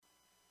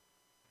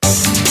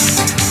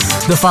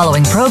The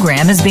following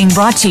program is being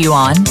brought to you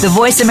on the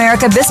Voice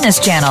America Business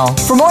Channel.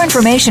 For more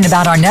information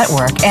about our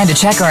network and to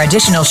check our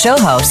additional show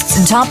hosts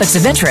and topics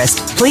of interest,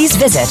 please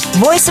visit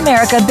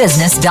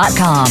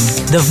voiceamericabusiness.com.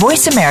 The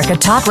Voice America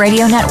Talk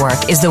Radio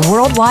Network is the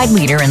worldwide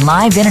leader in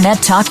live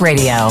Internet talk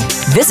radio.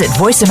 Visit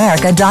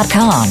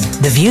voiceamerica.com.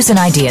 The views and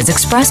ideas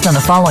expressed on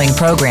the following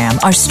program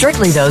are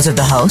strictly those of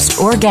the host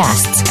or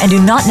guests and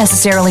do not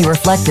necessarily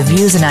reflect the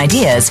views and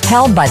ideas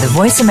held by the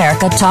Voice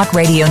America Talk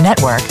Radio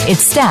Network, its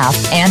staff,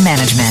 and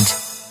management.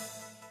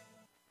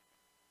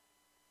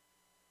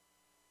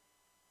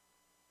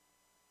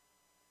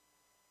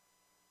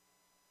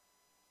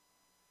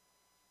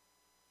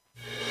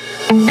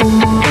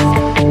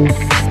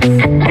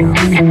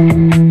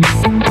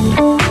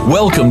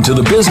 Welcome to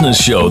the business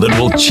show that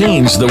will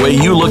change the way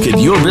you look at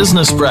your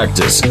business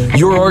practice,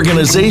 your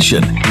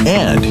organization,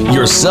 and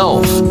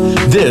yourself.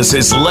 This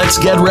is Let's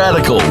Get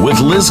Radical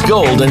with Liz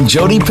Gold and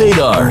Jody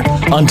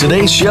Padar. On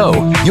today's show,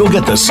 you'll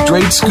get the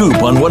straight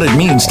scoop on what it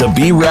means to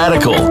be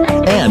radical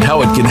and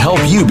how it can help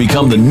you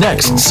become the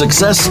next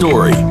success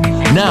story.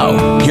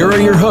 Now, here are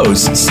your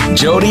hosts,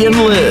 Jody and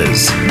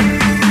Liz.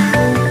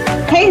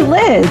 Hey,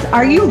 Liz,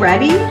 are you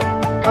ready?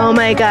 Oh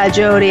my God,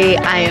 Jody,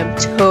 I am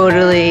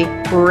totally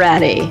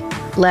ready.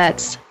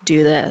 Let's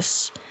do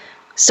this.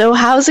 So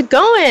how's it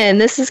going?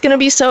 This is going to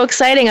be so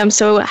exciting. I'm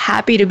so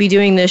happy to be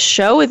doing this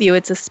show with you.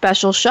 It's a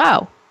special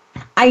show.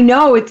 I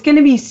know it's going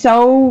to be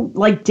so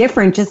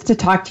different just to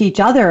talk to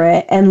each other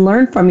and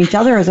learn from each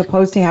other as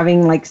opposed to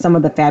having some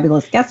of the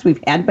fabulous guests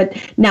we've had. But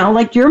now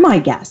you're my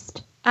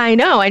guest. I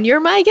know, and you're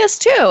my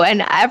guest too.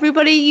 And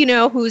everybody,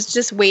 who's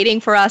just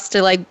waiting for us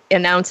to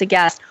announce a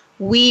guest,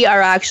 we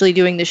are actually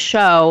doing the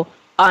show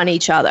on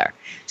each other.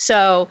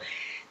 So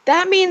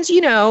that means,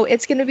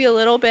 it's going to be a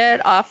little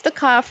bit off the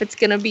cuff. It's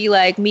going to be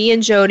like me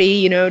and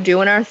Jody,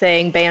 doing our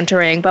thing,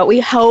 bantering. But we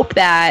hope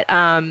that,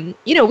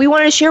 we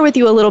want to share with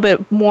you a little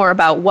bit more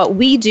about what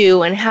we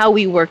do and how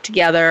we work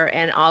together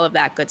and all of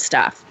that good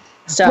stuff.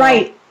 So,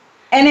 right.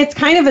 And it's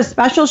kind of a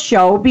special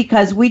show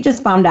because we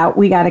just found out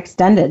we got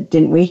extended,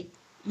 didn't we?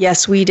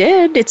 Yes, we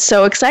did. It's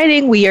so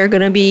exciting. We are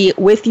going to be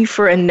with you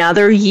for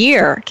another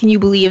year. Can you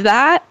believe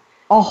that?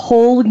 A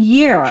whole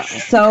year.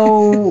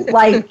 So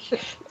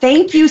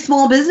thank you,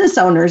 small business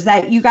owners,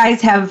 that you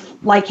guys have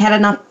had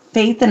enough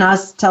faith in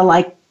us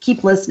to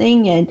keep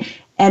listening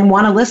and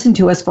want to listen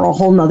to us for a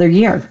whole nother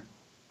year.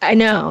 I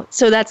know.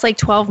 So that's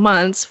 12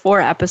 months,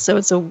 4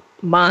 episodes a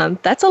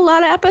month. That's a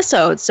lot of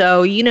episodes.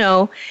 So,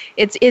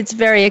 it's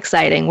very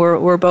exciting.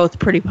 We're both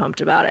pretty pumped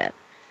about it.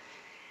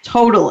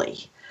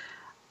 Totally.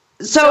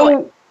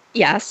 So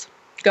yes,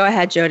 go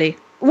ahead, Jody.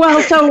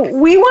 Well, so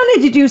we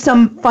wanted to do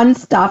some fun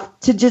stuff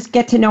to just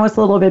get to know us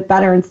a little bit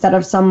better instead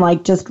of some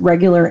just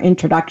regular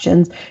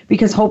introductions,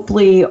 because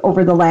hopefully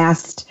over the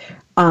last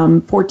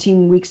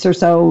 14 weeks or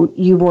so,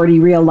 you've already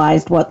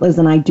realized what Liz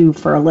and I do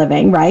for a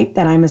living, right?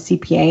 That I'm a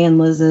CPA and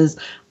Liz is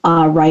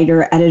a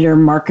writer, editor,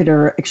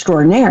 marketer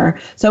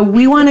extraordinaire. So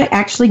we want to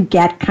actually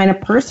get kind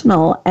of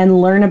personal and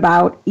learn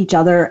about each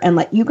other and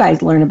let you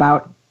guys learn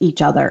about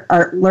each other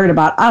or learn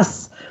about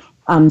us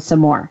some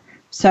more.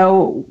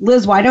 So,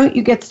 Liz, why don't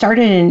you get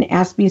started and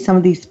ask me some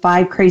of these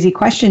 5 crazy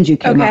questions you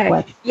came up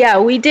with? Yeah,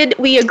 we did.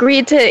 We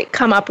agreed to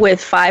come up with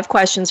 5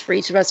 questions for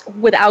each of us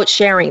without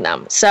sharing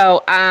them.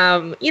 So,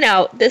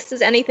 this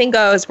is anything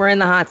goes. We're in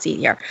the hot seat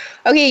here.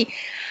 Okay.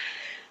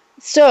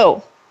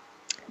 So,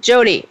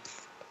 Jody,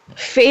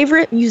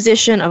 favorite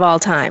musician of all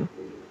time?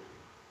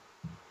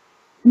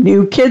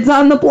 New Kids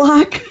on the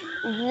Block.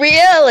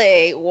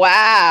 Really?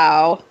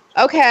 Wow.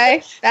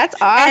 Okay, that's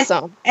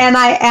awesome. And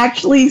I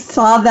actually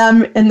saw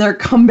them in their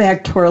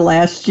comeback tour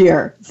last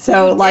year.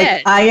 So,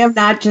 I am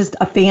not just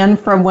a fan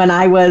from when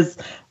I was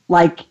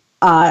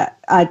a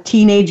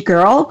teenage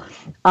girl.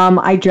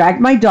 I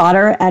dragged my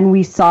daughter, and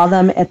we saw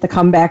them at the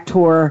comeback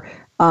tour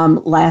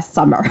last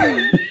summer.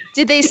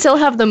 Did they still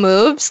have the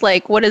moves?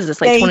 What is this,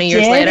 20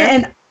 years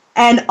later?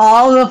 And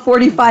all the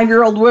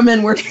 45-year-old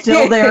women were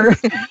still there.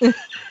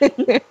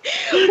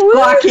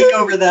 Walking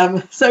over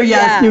them. So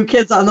yes, New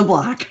Kids on the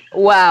Block.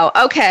 Wow.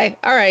 Okay.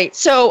 All right.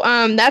 So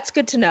that's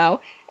good to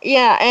know.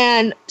 Yeah.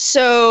 And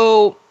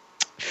so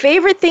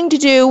favorite thing to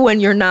do when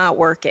you're not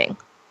working?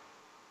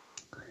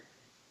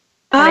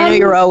 I know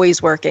you're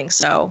always working,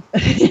 so.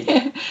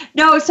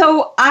 No,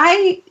 so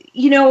I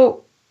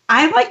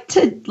like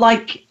to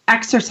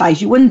exercise.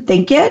 You wouldn't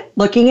think it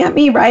looking at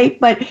me, right?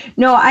 But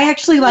no, I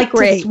actually like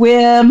to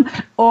swim,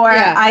 or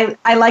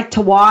I like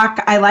to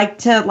walk. I like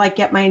to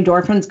get my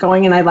endorphins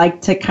going, and I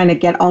like to kind of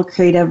get all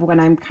creative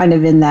when I'm kind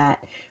of in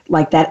that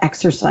that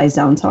exercise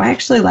zone. So I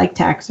actually like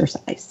to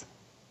exercise.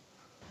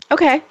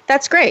 Okay,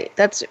 that's great.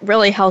 That's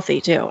really healthy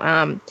too.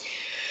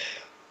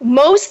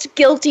 Most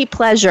guilty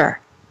pleasure.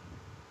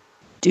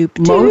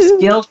 Most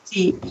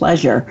guilty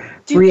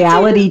pleasure.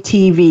 Reality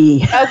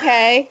TV.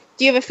 Okay.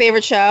 Do you have a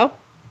favorite show?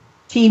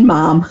 Teen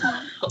Mom.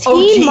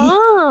 Teen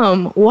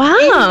Mom. Wow.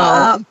 Teen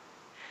Mom.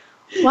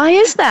 Why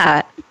is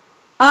that?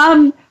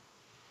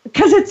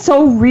 Because it's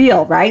so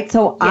real, right?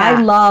 So I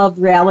love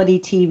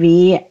reality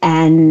TV,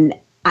 and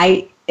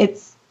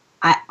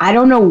I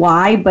don't know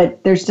why,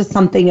 but there's just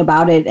something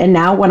about it. And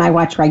now when I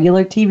watch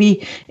regular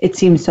TV, it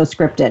seems so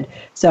scripted.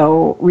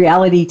 So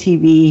reality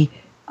TV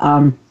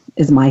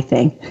is my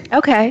thing.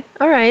 Okay.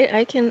 All right.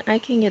 I can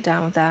get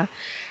down with that.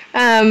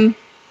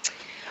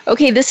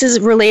 Okay, this is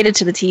related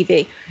to the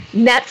TV.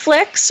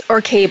 Netflix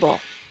or cable?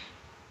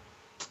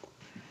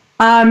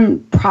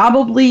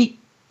 Probably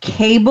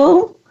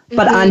cable,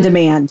 but on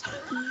demand.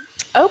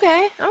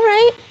 Okay. All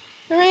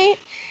right.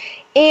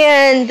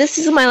 And this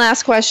is my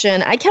last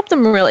question. I kept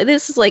them really,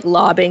 this is like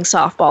lobbing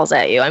softballs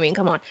at you. I mean,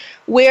 come on.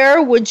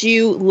 Where would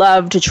you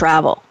love to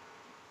travel?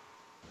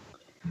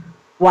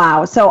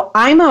 Wow. So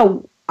I'm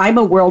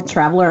a world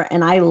traveler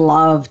and I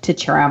love to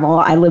travel.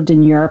 I lived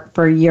in Europe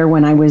for a year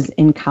when I was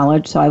in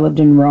college. So I lived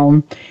in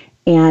Rome.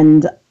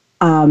 And,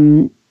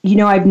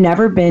 I've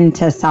never been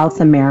to South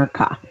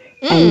America.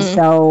 And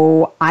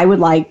so I would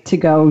like to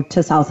go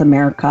to South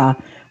America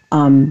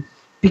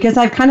because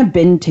I've kind of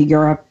been to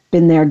Europe,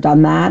 been there,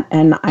 done that.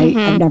 And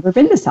I've never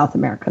been to South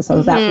America.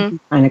 So that would be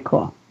kind of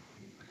cool.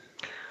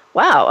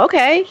 Wow.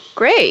 Okay,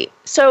 great.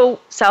 So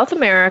South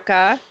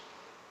America,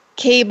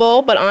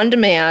 cable, but on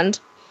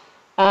demand,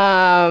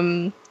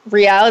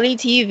 reality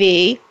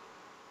TV,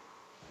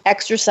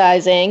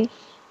 exercising,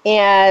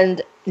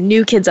 and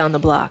New Kids on the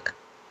Block.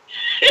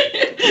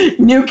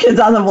 New Kids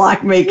on the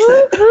Block makes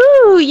it.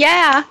 Woo-hoo,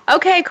 yeah.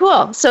 Okay,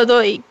 cool. So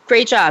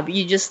great job.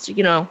 You just,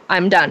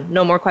 I'm done.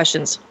 No more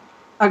questions.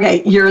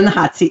 Okay, you're in the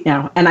hot seat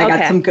now, and I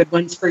got some good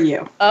ones for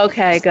you.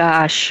 Okay,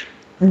 gosh.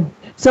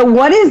 So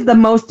what is the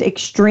most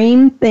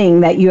extreme thing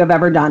that you have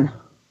ever done?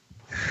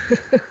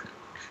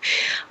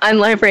 On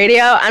live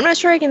radio? I'm not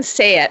sure I can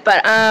say it,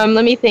 but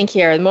let me think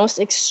here. The most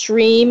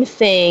extreme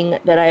thing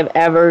that I've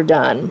ever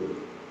done.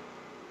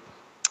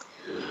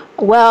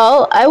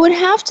 Well, I would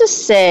have to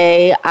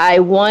say I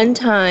one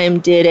time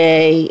did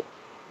a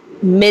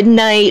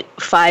midnight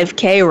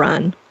 5K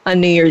run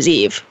on New Year's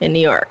Eve in New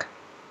York.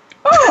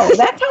 Oh,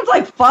 that sounds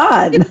like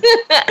fun.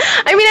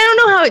 I mean, I don't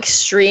know how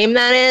extreme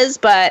that is,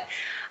 but,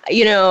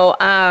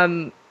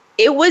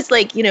 it was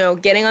like,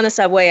 getting on the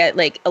subway at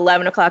like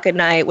 11 o'clock at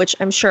night, which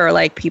I'm sure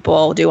like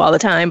people do all the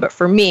time. But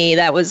for me,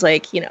 that was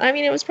like,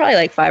 it was probably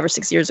like 5 or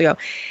 6 years ago.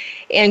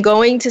 And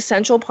going to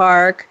Central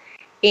Park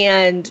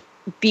and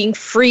being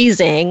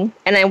freezing,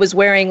 and I was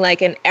wearing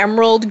like an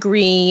emerald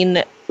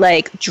green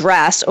like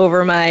dress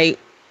over my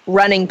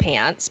running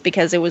pants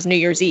because it was New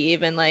Year's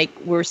Eve and like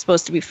we were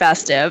supposed to be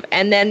festive.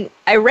 And then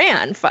I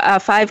ran a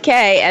 5K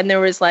and there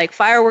was like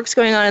fireworks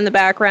going on in the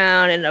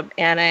background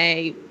and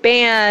a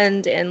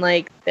band and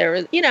like there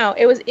was,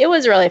 it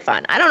was really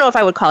fun. I don't know if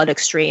I would call it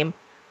extreme,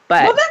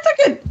 but well,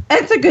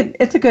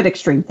 it's a good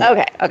extreme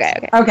thing.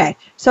 Okay.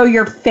 So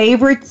your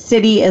favorite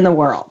city in the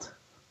world?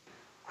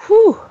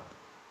 Whew.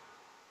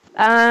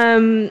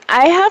 I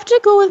have to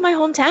go with my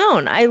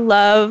hometown. I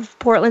love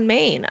Portland,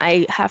 Maine.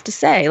 I have to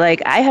say,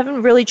 like, I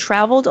haven't really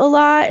traveled a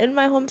lot in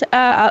my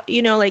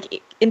hometown,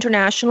 like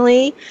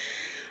internationally.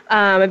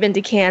 I've been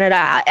to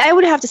Canada. I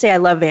would have to say I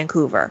love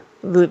Vancouver,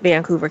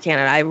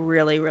 Canada. I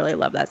really, really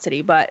love that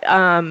city. But,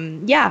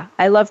 yeah,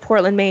 I love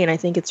Portland, Maine. I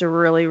think it's a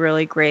really,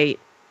 really great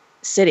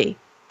city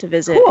to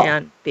visit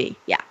and be.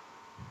 Yeah.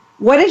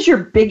 What is your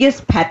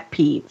biggest pet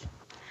peeve?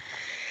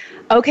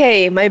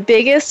 Okay, my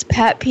biggest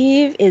pet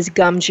peeve is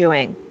gum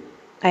chewing,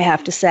 I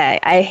have to say.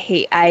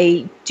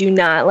 I do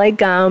not like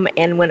gum,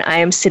 and when I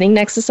am sitting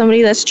next to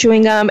somebody that's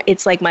chewing gum,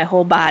 it's like my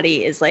whole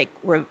body is like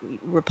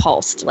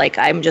repulsed. Like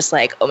I'm just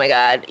like, oh my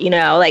God,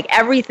 like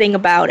everything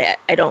about it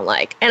I don't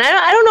like. And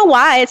I don't know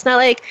why. It's not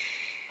like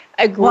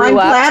I grew up. I'm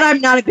glad I'm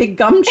not a big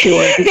gum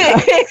chewer.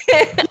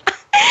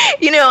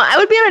 I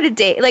would be on a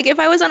date. Like if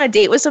I was on a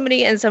date with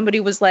somebody and somebody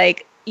was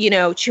like,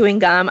 chewing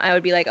gum, I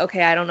would be like,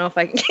 okay, I don't know if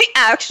I can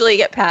actually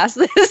get past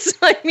this.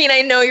 I mean,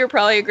 I know you're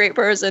probably a great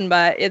person,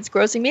 but it's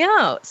grossing me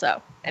out. So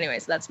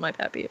anyways, that's my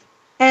pet peeve.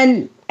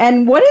 And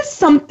what is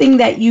something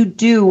that you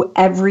do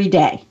every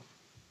day?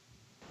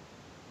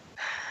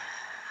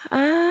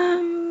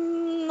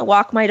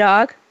 Walk my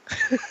dog.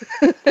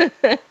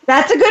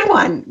 That's a good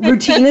one.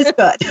 Routine is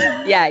good.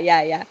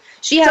 Yeah.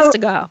 She has to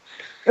go.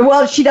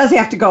 Well, she does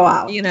have to go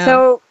out.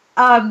 So,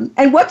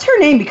 and what's her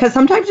name? Because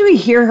sometimes we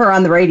hear her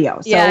on the radio.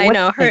 So yeah, I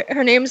know.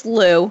 Her name's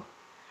Lou.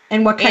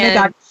 And what kind of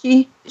dog is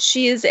she?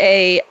 She is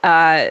a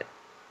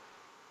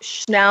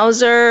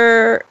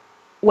Schnauzer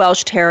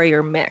Welsh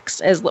Terrier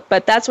mix.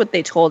 But that's what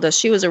they told us.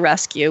 She was a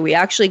rescue. We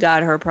actually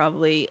got her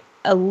probably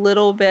a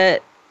little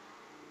bit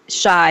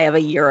shy of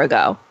a year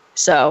ago.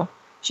 So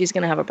she's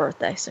going to have a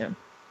birthday soon.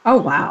 Oh,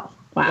 wow.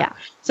 Yeah.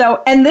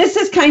 So, and this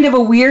is kind of a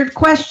weird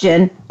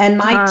question, and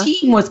my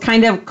team was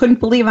couldn't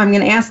believe I'm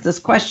going to ask this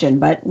question,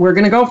 but we're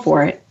going to go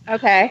for it.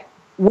 Okay.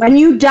 When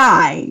you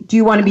die, do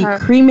you want to be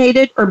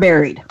cremated or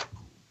buried?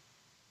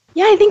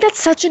 Yeah, I think that's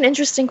such an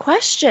interesting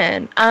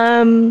question.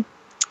 I'm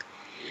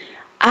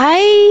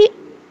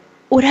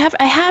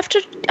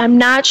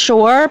not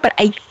sure, but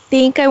I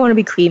think I want to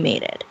be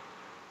cremated.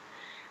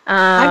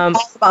 I'm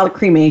all about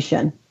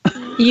cremation.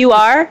 You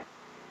are?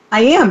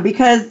 I am,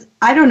 because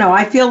I don't know.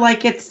 I feel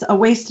like it's a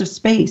waste of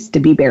space to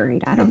be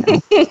buried. I don't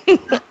know.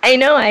 I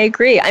know. I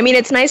agree. I mean,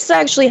 it's nice to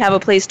actually have a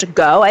place to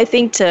go, I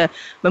think, to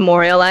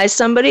memorialize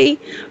somebody.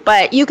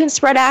 But you can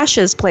spread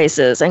ashes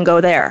places and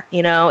go there.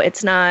 You know,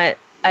 it's not,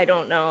 I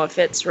don't know if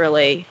it's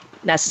really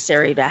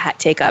necessary to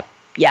take up,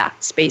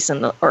 space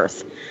in the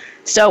earth.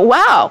 So,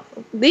 wow.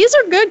 These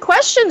are good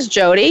questions,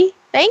 Jody.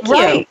 Thank you.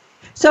 Right.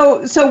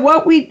 So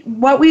what we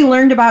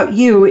learned about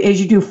you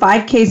is you do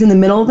 5Ks in the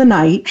middle of the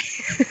night.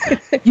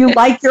 You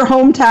like your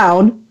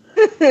hometown.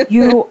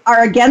 You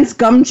are against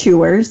gum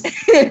chewers.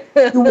 You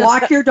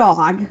walk your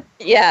dog.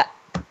 Yeah.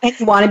 And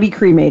you want to be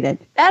cremated.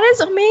 That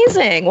is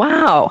amazing.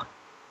 Wow.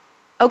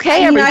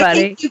 Okay, everybody. I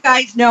think you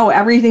guys know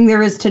everything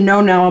there is to know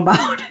now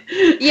about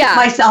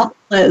myself,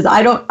 Liz.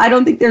 I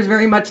don't think there's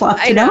very much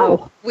left to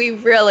know. We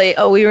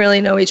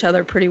really know each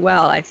other pretty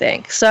well, I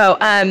think.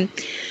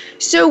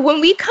 So when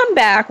we come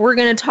back, we're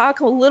going to talk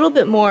a little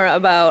bit more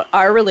about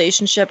our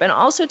relationship and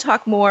also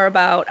talk more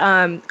about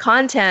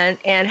content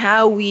and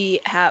how we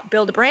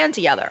build a brand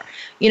together.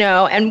 You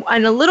know,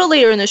 and a little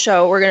later in the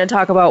show, we're going to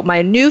talk about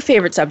my new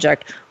favorite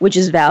subject, which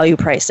is value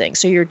pricing.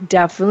 So you're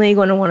definitely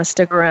going to want to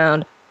stick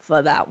around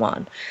for that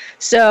one.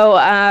 So,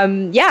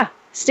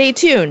 stay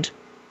tuned.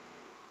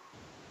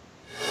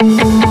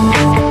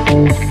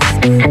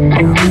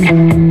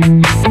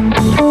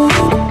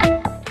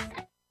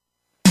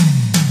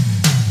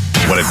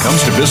 When it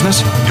comes to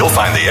business, you'll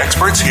find the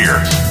experts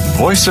here.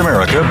 Voice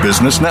America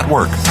Business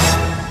Network.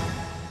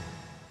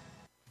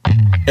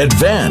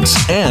 Advance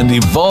and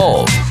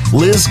evolve.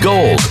 Liz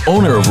Gold,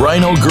 owner of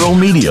Rhino Girl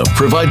Media,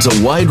 provides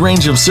a wide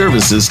range of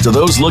services to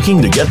those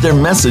looking to get their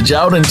message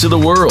out into the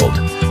world.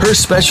 Her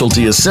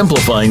specialty is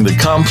simplifying the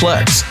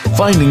complex,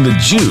 finding the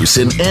juice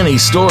in any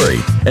story,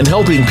 and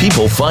helping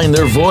people find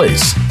their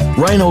voice.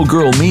 Rhino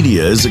Girl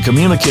Media is a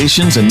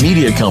communications and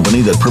media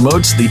company that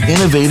promotes the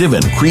innovative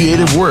and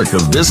creative work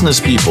of business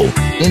people,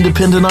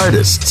 independent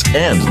artists,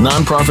 and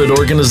nonprofit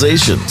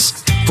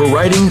organizations. For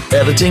writing,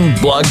 editing,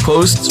 blog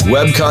posts,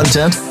 web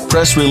content,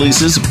 press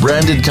releases,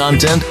 branded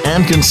content,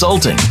 and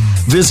consulting,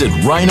 visit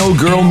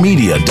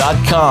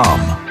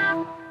rhinogirlmedia.com.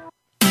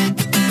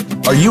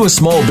 Are you a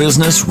small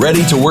business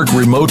ready to work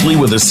remotely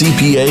with a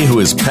CPA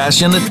who is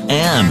passionate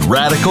and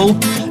radical?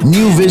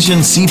 New Vision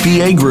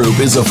CPA Group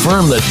is a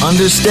firm that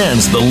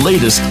understands the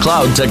latest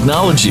cloud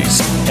technologies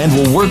and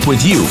will work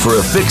with you for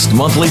a fixed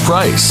monthly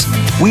price.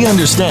 We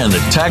understand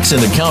that tax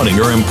and accounting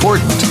are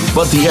important,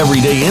 but the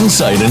everyday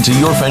insight into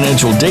your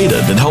financial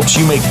data that helps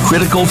you make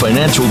critical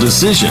financial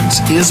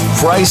decisions is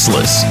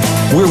priceless.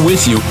 We're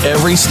with you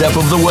every step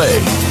of the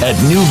way at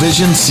New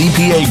Vision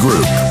CPA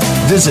Group.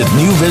 Visit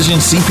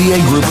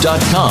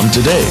newvisioncpagroup.com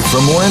today for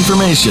more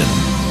information.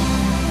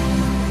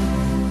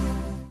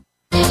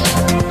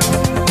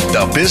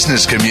 The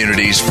business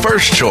community's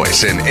first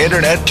choice in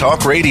Internet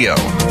Talk Radio.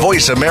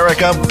 Voice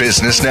America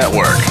Business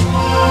Network.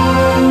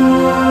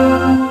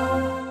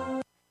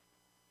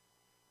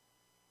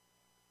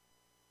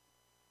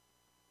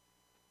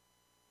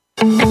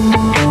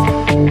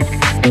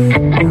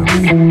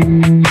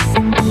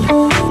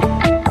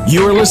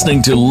 You're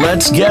listening to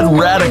Let's Get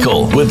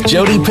Radical with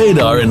Jody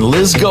Paydar and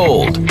Liz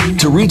Gold.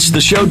 To reach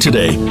the show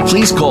today,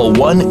 please call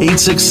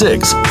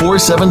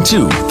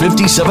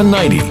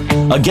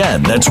 1-866-472-5790.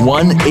 Again, that's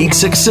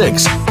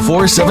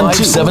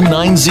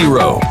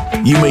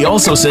 1-866-472-5790. You may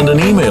also send an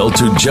email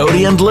to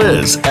Jody and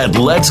Liz at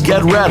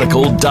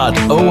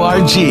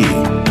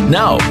letsgetradical.org.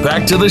 Now,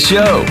 back to the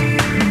show.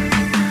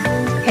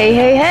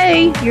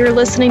 Hey, you're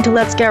listening to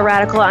Let's Get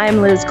Radical.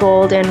 I'm Liz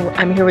Gold, and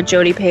I'm here with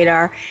Jody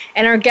Paydar.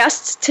 And our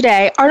guests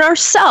today are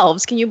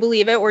ourselves. Can you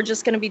believe it? We're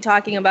just going to be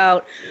talking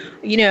about,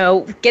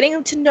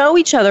 getting to know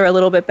each other a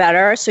little bit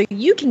better so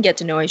you can get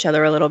to know each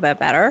other a little bit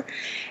better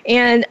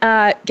and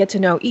get to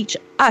know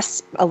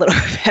us a little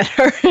bit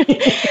better.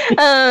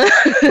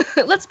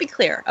 Let's be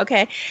clear,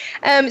 okay?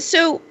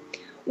 So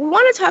we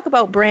want to talk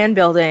about brand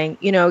building,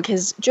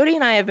 because Jody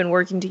and I have been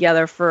working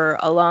together for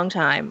a long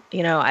time.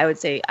 I would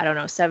say,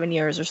 7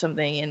 years or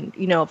something. And,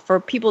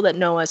 for people that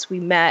know us, we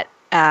met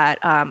at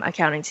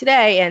Accounting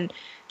Today. And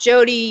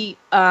Jody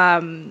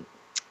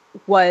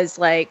was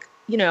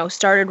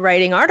started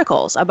writing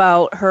articles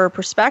about her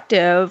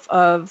perspective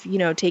of,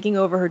 taking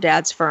over her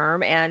dad's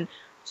firm and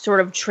sort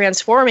of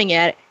transforming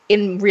it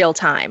in real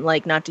time,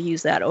 not to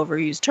use that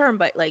overused term,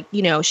 but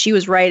she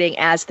was writing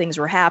as things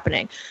were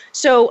happening.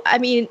 So,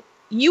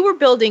 you were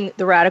building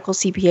the Radical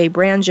CPA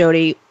brand,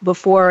 Jody,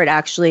 before it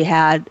actually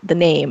had the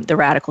name, the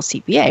Radical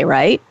CPA,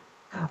 right?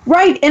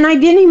 Right. And I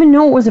didn't even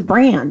know it was a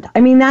brand.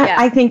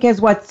 I think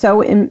is what's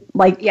so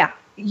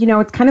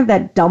it's kind of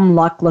that dumb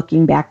luck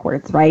looking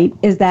backwards, right?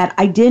 Is that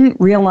I didn't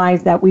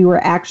realize that we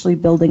were actually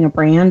building a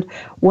brand.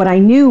 What I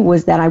knew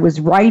was that I was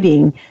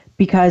writing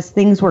because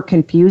things were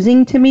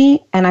confusing to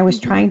me and I was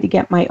trying to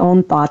get my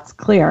own thoughts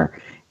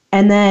clear.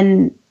 And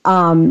then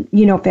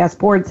fast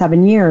forward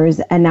 7 years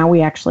and now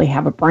we actually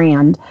have a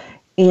brand.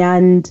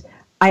 And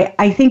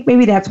I think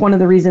maybe that's one of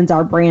the reasons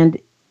our brand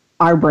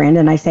our brand,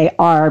 and I say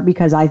our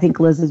because I think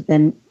Liz has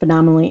been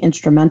phenomenally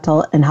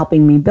instrumental in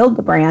helping me build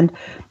the brand.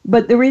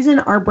 But the reason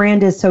our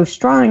brand is so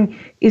strong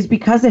is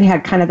because it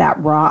had kind of that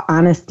raw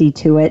honesty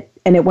to it.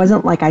 And it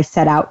wasn't like I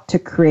set out to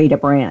create a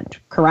brand,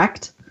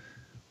 correct?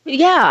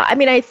 Yeah, I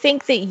mean, I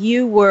think that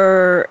you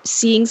were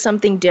seeing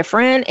something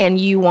different and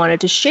you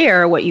wanted to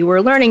share what you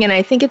were learning. And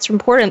I think it's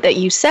important that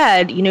you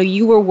said,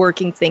 you were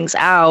working things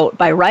out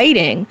by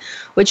writing,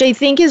 which I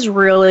think is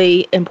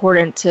really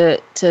important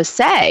to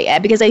say,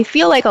 because I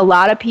feel like a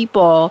lot of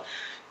people,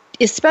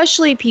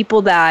 especially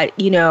people that,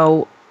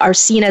 are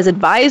seen as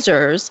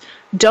advisors,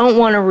 don't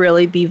want to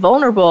really be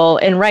vulnerable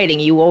in writing.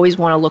 You always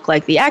want to look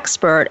like the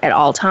expert at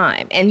all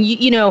time. And,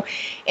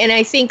 and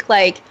I think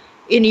like,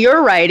 in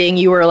your writing,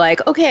 you were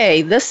like,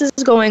 okay, this is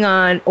going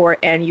on,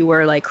 and you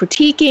were like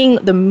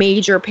critiquing the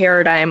major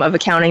paradigm of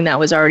accounting that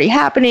was already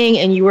happening,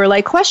 and you were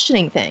like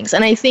questioning things.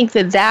 And I think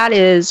that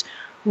is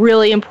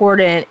really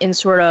important in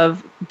sort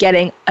of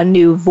getting a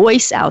new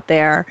voice out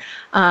there,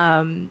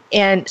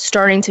 and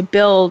starting to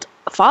build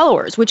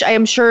followers, which I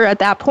am sure at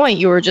that point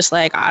you were just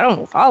like, I don't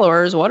know,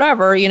 followers,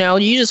 whatever, you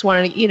just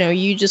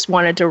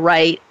wanted to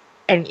write,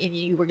 and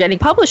you were getting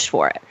published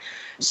for it.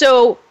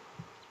 So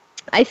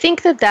I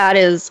think that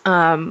is,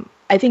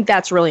 I think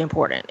that's really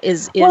important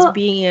is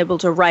being able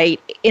to write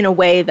in a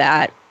way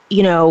that,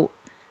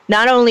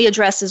 not only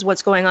addresses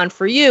what's going on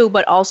for you,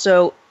 but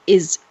also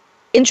is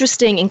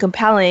interesting and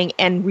compelling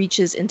and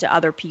reaches into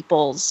other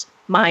people's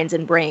minds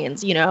and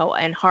brains,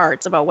 and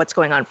hearts about what's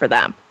going on for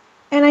them.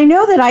 And I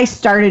know that I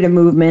started a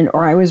movement,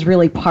 or I was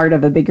really part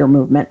of a bigger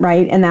movement,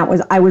 right? And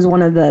I was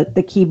one of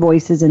the key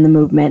voices in the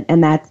movement,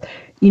 and that's,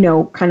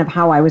 kind of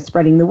how I was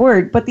spreading the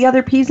word. But the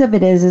other piece of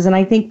it is, and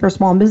I think for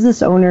small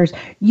business owners,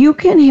 you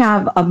can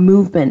have a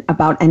movement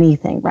about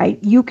anything, right?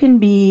 You can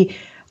be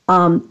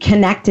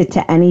connected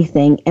to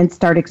anything and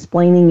start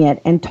explaining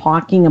it and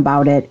talking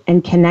about it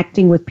and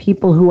connecting with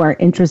people who are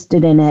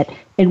interested in it,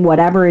 in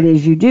whatever it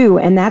is you do.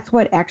 And that's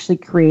what actually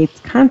creates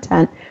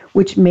content,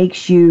 which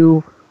makes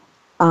you,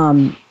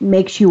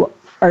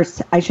 or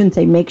I shouldn't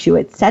say makes you,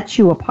 it sets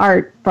you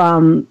apart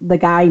from the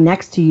guy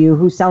next to you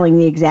who's selling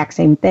the exact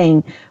same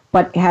thing,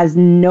 but has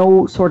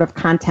no sort of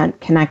content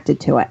connected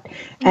to it.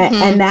 Mm-hmm.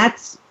 And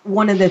that's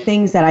one of the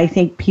things that I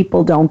think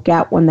people don't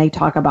get when they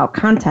talk about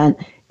content,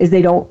 is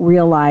they don't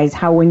realize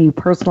how when you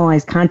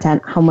personalize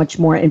content, how much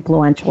more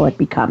influential it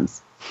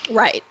becomes.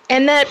 Right.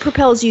 And that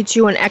propels you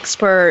to an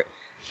expert,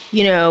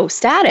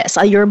 status.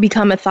 You're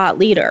become a thought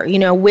leader,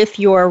 with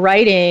your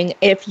writing.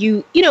 If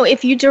you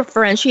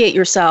differentiate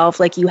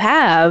yourself like you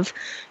have,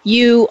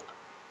 you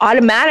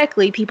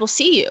automatically people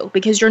see you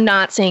because you're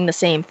not saying the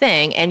same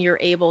thing, and you're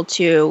able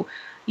to,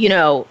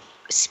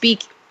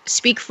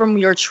 speak from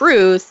your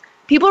truth.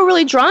 People are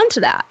really drawn to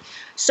that.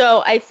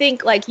 So I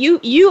think like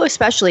you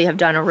especially have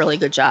done a really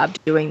good job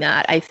doing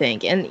that, I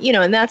think. And,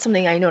 and that's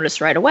something I noticed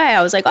right away.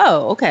 I was like,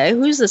 oh, okay,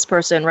 who's this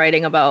person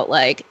writing about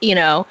like,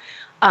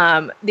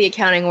 the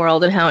accounting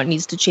world and how it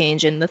needs to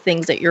change and the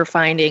things that you're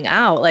finding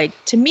out. Like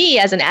to me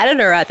as an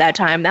editor at that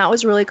time, that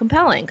was really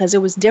compelling because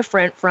it was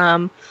different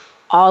from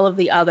all of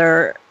the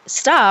other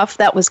stuff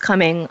that was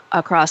coming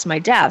across my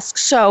desk.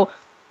 So,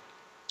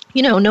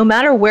 no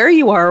matter where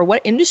you are or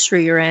what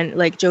industry you're in,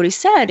 like Jody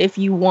said, if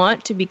you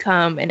want to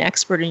become an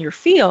expert in your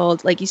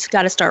field, like you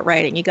got to start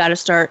writing, you got to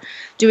start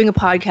doing a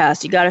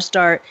podcast, you got to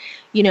start,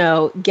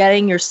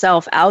 getting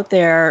yourself out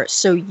there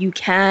so you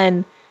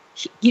can,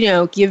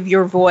 give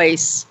your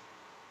voice,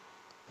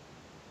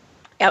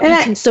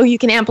 so you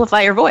can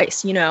amplify your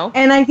voice,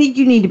 And I think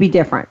you need to be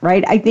different,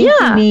 right? I think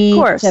you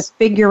need to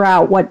figure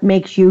out what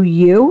makes you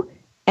you.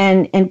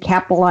 And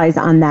capitalize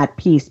on that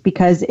piece,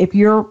 because if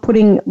you're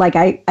putting, like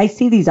I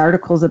see these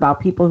articles about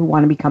people who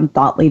want to become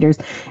thought leaders,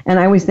 and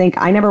I always think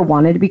I never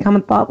wanted to become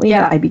a thought leader.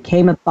 Yeah. I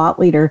became a thought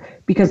leader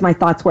because my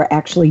thoughts were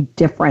actually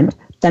different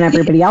than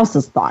everybody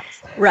else's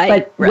thoughts. Right.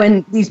 But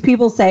when these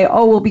people say,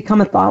 oh, we'll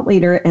become a thought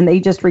leader, and they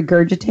just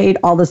regurgitate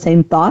all the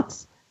same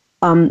thoughts,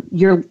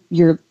 your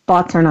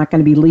thoughts are not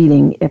going to be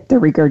leading if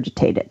they're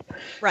regurgitated.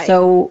 Right.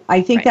 So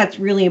I think that's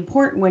really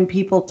important when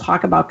people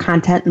talk about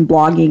content and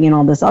blogging and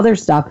all this other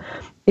stuff,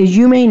 is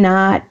you may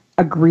not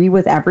agree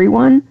with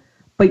everyone,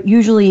 but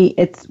usually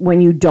it's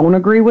when you don't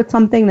agree with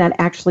something that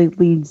actually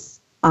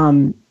leads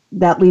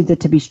it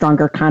to be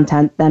stronger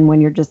content than when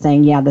you're just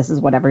saying, yeah, this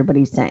is what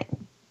everybody's saying.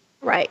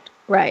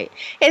 Right.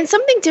 And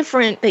something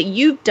different that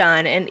you've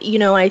done, and,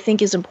 I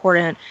think is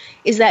important,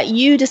 is that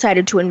you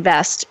decided to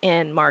invest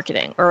in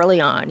marketing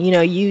early on.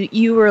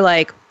 You were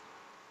like,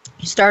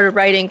 you started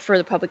writing for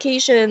the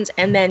publications,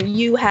 and then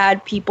you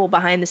had people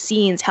behind the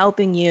scenes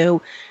helping you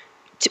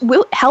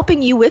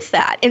with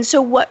that. And so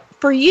what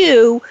for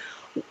you,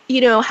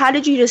 how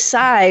did you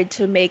decide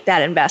to make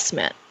that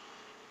investment?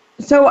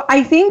 So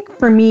I think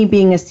for me,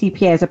 being a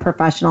CPA as a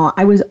professional,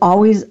 I was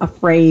always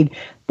afraid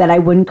that I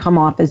wouldn't come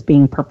off as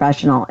being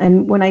professional.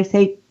 And when I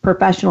say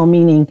professional,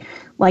 meaning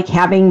like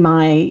having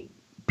my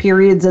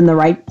periods in the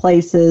right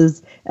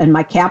places and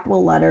my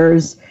capital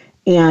letters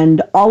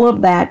and all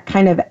of that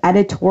kind of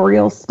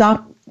editorial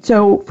stuff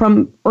so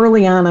from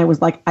early on, I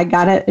was like, I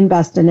got to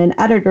invest in an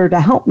editor to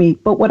help me.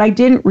 But what I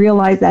didn't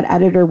realize that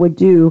editor would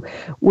do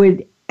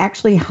would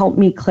actually help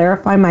me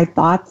clarify my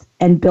thoughts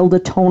and build a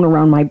tone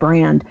around my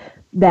brand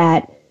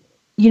that,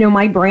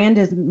 my brand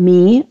is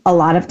me a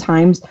lot of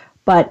times,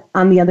 but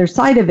on the other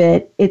side of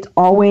it, it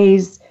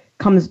always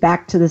comes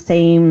back to the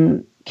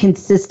same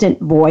consistent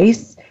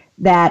voice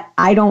that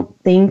I don't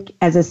think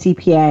as a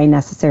CPA I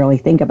necessarily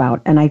think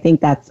about. And I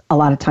think that's a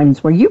lot of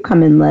times where you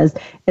come in, Liz,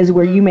 is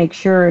where you make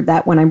sure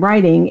that when I'm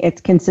writing, it's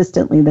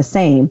consistently the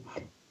same.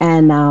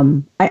 And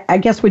I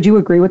guess, would you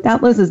agree with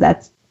that, Liz? Is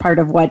that's part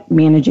of what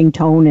managing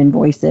tone and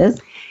voice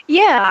is?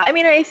 Yeah, I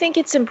mean, I think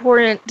it's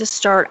important to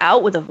start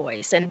out with a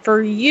voice. And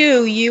for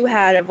you, you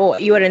had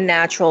a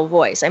natural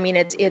voice. I mean,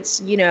 it's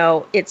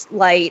it's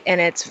light and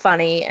it's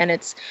funny and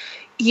it's,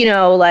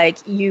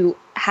 like you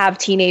have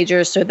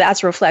teenagers, so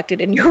that's reflected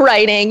in your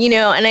writing,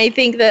 and I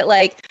think that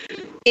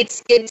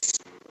it's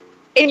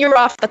and you're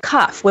off the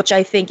cuff, which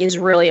I think is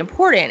really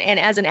important. And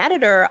as an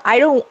editor, I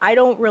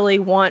don't really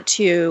want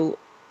to,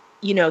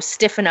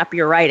 stiffen up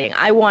your writing.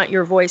 I want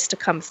your voice to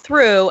come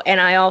through, and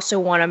I also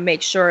want to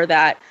make sure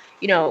that,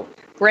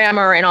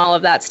 grammar and all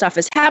of that stuff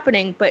is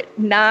happening, but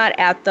not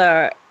at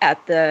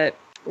the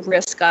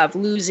risk of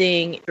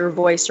losing your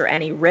voice or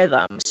any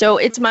rhythm. So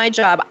it's my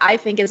job, I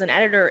think, as an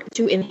editor,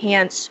 to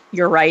enhance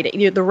your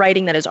writing, the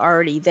writing that is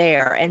already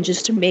there, and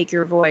just to make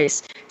your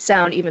voice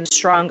sound even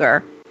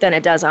stronger than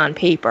it does on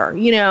paper,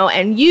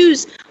 and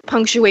use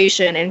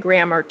punctuation and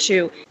grammar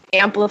to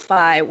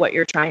amplify what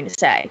you're trying to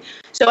say.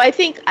 So I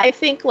think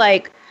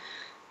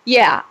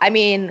yeah, I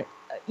mean,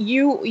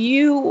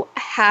 you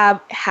have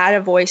had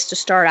a voice to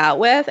start out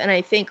with. And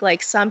I think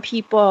some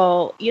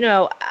people,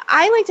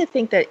 I like to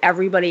think that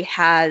everybody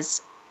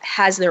has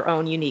their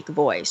own unique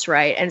voice,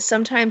 right? And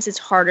sometimes it's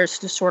harder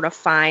to sort of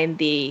find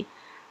the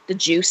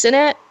juice in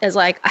it, as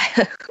what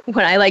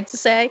I like to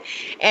say.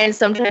 And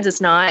sometimes it's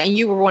not. And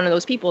you were one of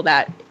those people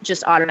that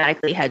just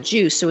automatically had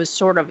juice. So it was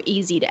sort of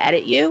easy to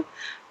edit you.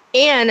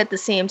 And at the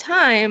same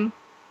time,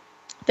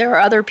 there are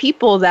other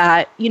people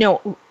that,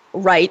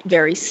 write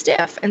very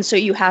stiff. And so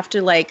you have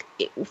to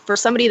for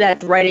somebody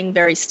that's writing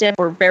very stiff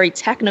or very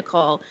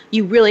technical,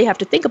 you really have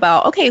to think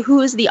about, okay,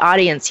 who is the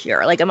audience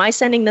here? Am I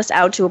sending this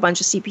out to a bunch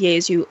of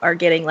CPAs who are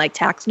getting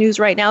tax news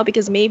right now?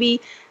 Because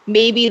maybe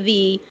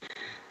the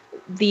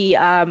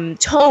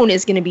tone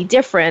is going to be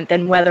different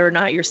than whether or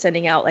not you're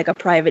sending out a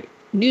private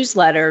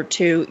newsletter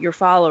to your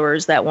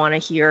followers that want to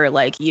hear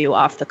you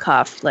off the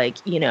cuff,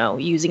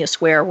 using a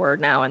swear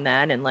word now and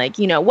then, and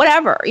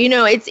whatever.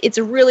 It's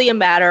really a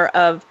matter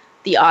of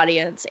the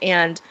audience.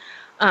 And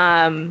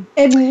one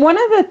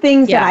of the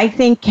things that I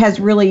think has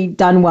really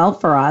done well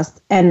for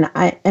us, and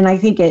I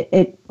think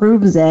it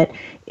proves it,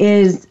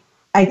 is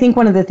I think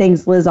one of the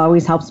things Liz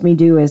always helps me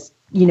do is,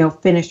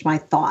 finish my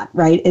thought,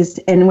 right?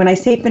 And when I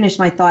say finish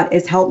my thought,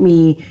 is help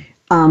me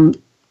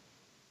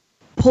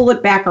pull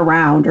it back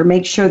around, or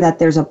make sure that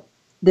there's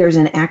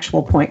an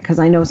actual point, because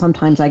I know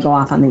sometimes I go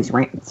off on these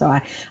rants. So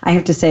I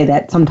have to say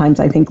that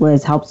sometimes I think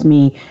Liz helps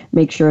me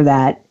make sure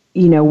that,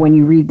 when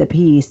you read the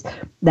piece,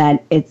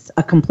 that it's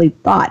a complete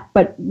thought.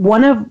 But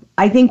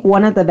I think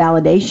one of the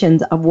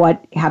validations of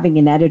what having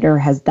an editor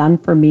has done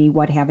for me,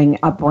 what having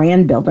a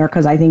brand builder,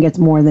 because I think it's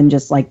more than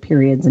just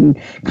periods and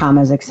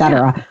commas,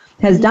 etc.,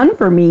 has done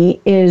for me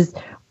is,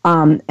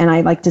 and I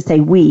like to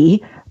say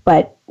we,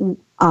 but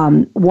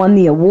won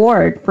the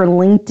award for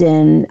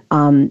LinkedIn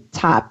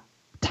top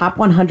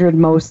 100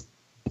 most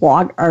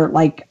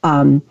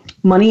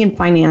money and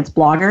finance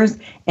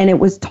bloggers, and it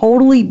was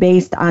totally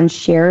based on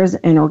shares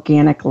and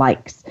organic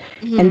likes.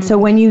 Mm-hmm. And so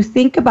when you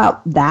think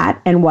about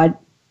that and what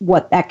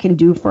that can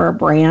do for a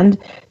brand,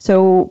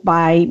 so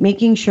by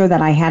making sure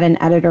that I had an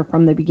editor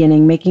from the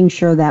beginning, making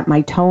sure that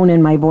my tone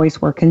and my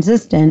voice were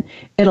consistent,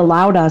 it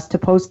allowed us to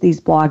post these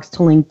blogs to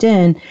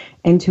LinkedIn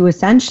and to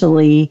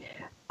essentially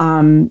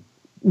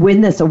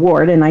win this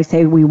award. And I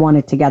say we won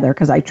it together,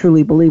 because I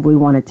truly believe we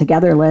won it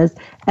together, Liz.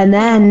 And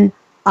then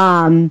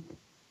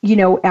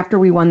after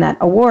we won that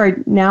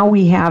award, now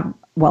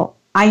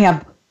I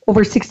have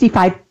over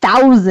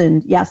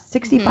 65,000,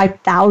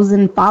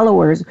 65,000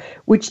 followers,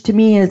 which to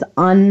me is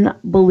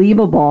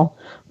unbelievable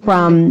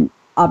from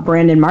a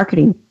brand and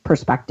marketing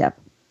perspective.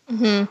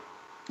 Mm-hmm.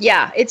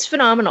 Yeah, it's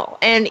phenomenal.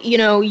 And,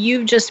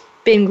 you've just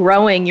been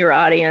growing your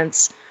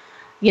audience,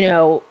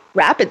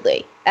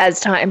 rapidly as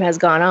time has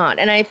gone on.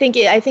 And I think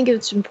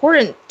it's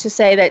important to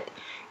say that,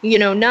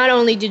 not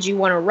only did you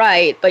want to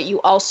write, but you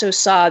also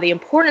saw the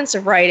importance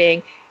of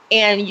writing,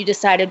 and you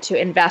decided to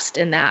invest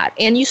in that.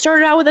 And you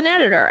started out with an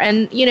editor,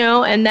 and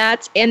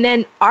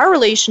then our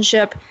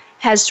relationship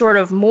has sort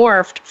of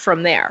morphed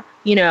from there,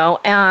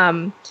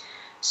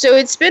 So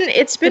it's been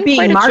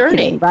quite a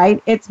journey,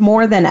 right? It's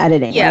more than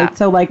editing, right?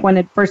 So when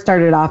it first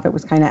started off, it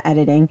was kind of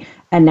editing,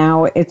 and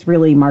now it's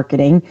really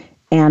marketing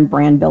and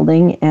brand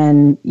building,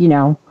 and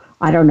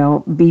I don't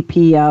know,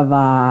 VP of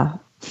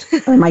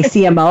or my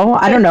CMO.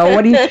 I don't know.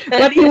 What do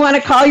you want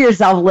to call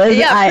yourself, Liz?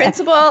 Yeah,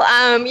 principal.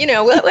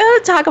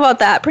 We'll talk about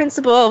that.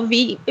 Principal,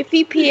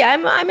 VP.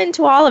 I'm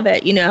into all of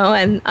it,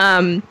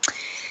 and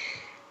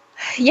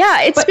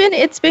Yeah,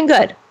 it's been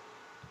good.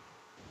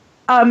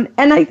 And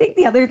I think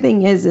the other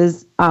thing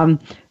is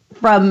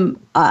from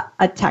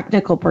a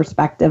technical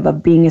perspective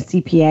of being a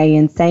CPA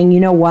and saying, you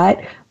know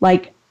what,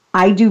 like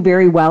I do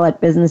very well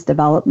at business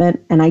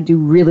development and I do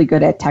really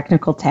good at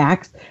technical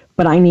tax,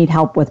 but I need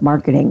help with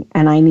marketing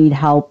and I need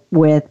help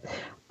with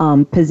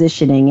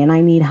positioning and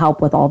I need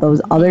help with all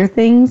those other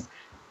things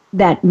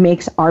that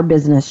makes our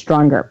business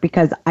stronger.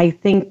 Because I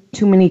think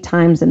too many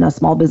times in a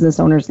small business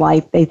owner's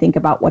life, they think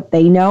about what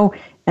they know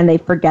and they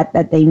forget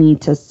that they need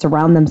to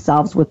surround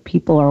themselves with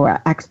people who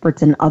are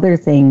experts in other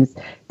things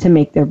to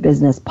make their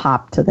business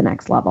pop to the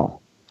next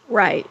level.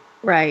 Right.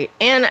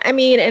 And I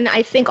mean, and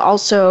I think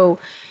also,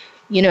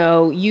 you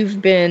know,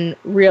 you've been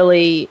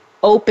really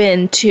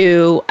open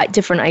to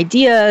different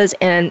ideas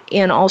and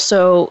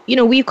also, you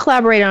know, we've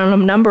collaborated on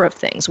a number of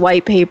things,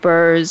 white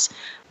papers,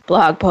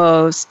 blog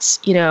posts,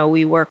 you know,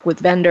 we work with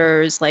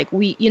vendors, like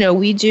we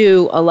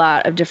do a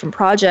lot of different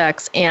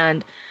projects.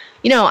 And,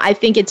 you know, I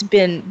think it's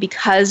been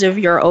because of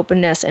your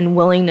openness and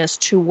willingness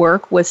to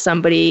work with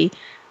somebody,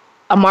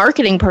 a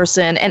marketing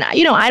person. And,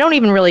 you know, I don't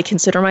even really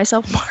consider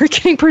myself a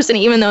marketing person,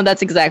 even though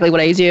that's exactly what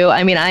I do.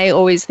 I mean, I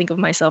always think of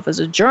myself as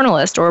a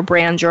journalist or a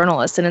brand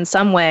journalist. And in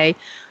some way,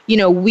 you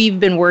know, we've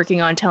been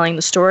working on telling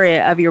the story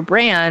of your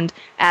brand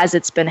as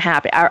it's been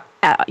happening,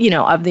 you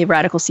know, of the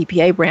Radical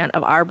CPA brand,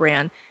 of our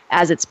brand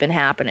as it's been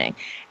happening.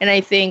 And I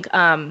think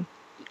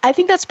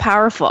that's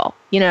powerful.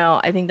 You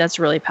know, I think that's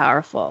really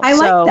powerful. I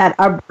like that,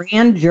 a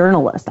brand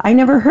journalist. I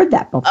never heard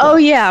that before. Oh,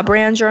 yeah,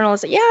 brand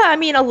journalist. Yeah, I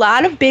mean, a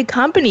lot of big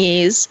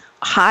companies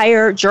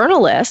hire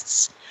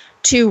journalists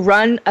to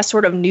run a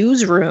sort of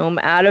newsroom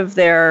out of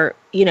their,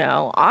 you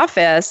know,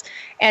 office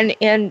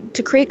and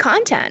to create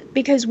content,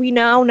 because we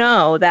now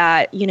know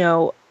that, you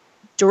know,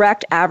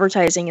 direct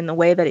advertising in the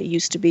way that it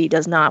used to be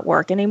does not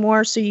work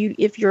anymore. So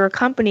if you're a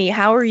company,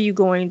 how are you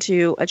going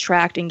to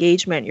attract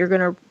engagement? You're going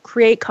to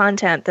create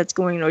content that's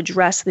going to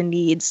address the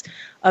needs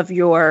of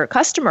your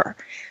customer.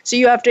 So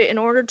you have to, in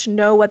order to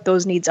know what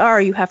those needs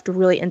are, you have to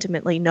really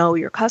intimately know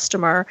your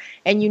customer,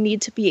 and you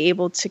need to be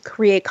able to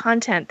create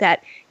content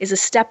that is a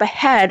step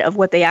ahead of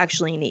what they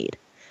actually need.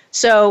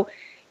 So,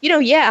 you know,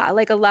 yeah,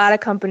 like a lot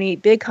of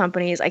big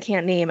companies, I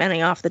can't name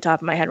any off the top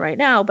of my head right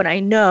now, but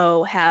I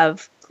know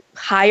have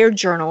hired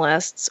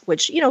journalists,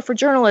 which, you know, for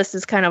journalists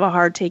is kind of a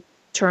hard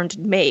turn to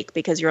make,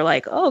 because you're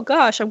like, oh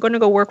gosh, I'm going to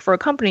go work for a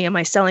company. Am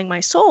I selling my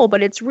soul?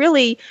 But it's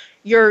really,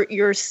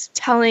 you're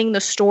telling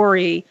the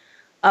story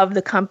of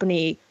the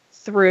company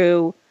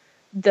through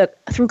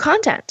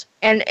content.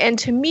 And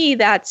to me,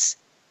 that's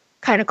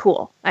kind of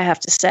cool, I have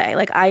to say.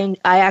 Like I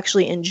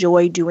actually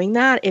enjoy doing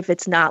that if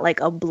it's not like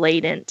a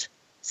blatant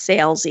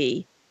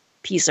salesy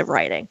piece of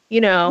writing, you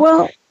know?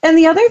 Well, and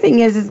the other thing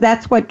is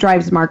that's what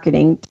drives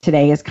marketing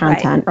today is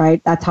content,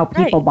 right? That's how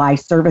people buy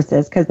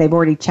services, because they've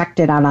already checked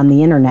it out on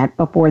the internet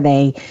before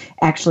they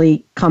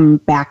actually come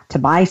back to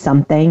buy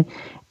something.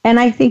 And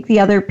I think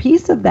the other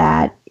piece of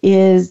that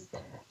is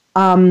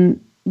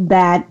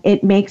that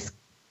it makes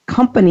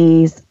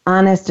companies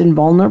honest and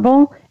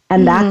vulnerable,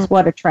 and that's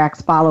what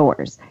attracts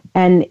followers.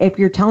 And if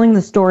you're telling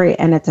the story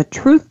and it's a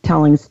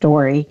truth-telling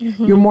story,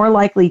 you're more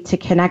likely to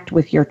connect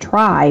with your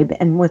tribe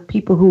and with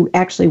people who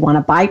actually want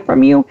to buy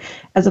from you,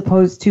 as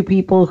opposed to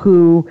people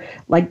who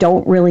like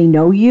don't really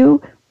know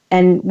you.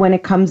 And when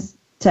it comes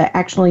to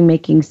actually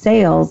making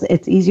sales,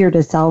 it's easier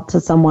to sell to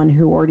someone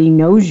who already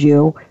knows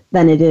you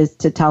than it is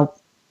to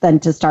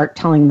start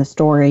telling the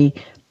story,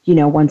 you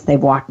know, once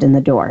they've walked in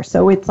the door.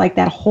 So it's like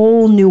that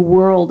whole new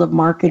world of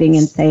marketing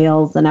and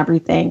sales and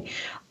everything.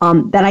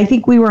 That I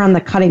think we were on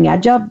the cutting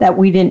edge of, that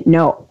we didn't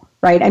know,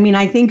 right? I mean,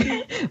 I think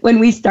when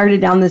we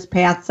started down this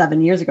path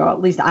 7 years ago,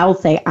 at least I'll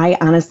say I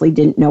honestly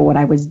didn't know what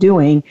I was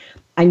doing.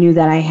 I knew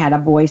that I had a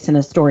voice and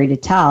a story to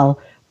tell,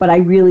 but I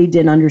really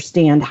didn't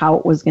understand how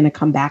it was going to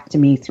come back to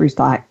me through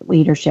thought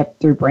leadership,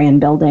 through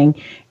brand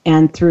building,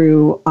 and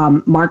through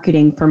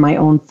marketing for my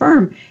own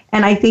firm.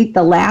 And I think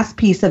the last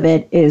piece of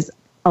it is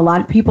a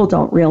lot of people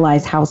don't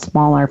realize how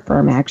small our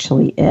firm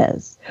actually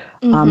is.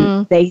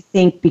 They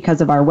think because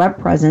of our web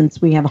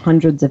presence, we have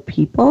hundreds of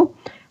people,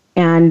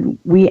 and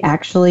we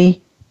actually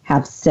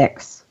have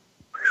 6,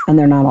 and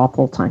they're not all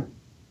full-time.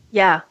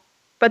 Yeah,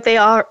 but they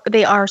are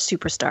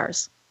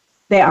superstars.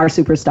 They are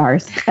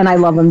superstars, and I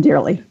love them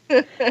dearly.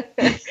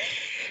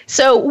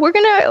 So we're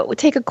going to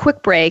take a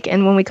quick break,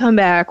 and when we come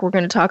back, we're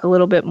going to talk a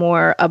little bit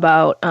more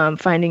about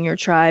finding your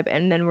tribe,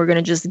 and then we're going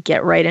to just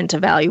get right into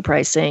value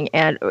pricing,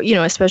 and you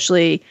know,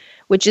 especially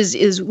which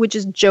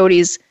is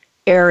Jody's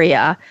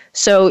area.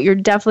 So you're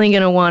definitely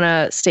going to want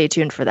to stay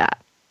tuned for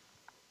that.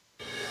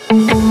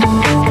 When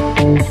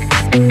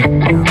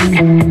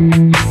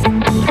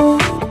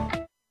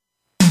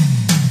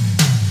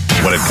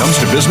it comes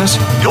to business,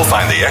 you'll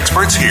find the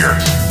experts here.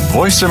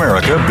 Voice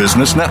America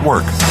Business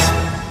Network.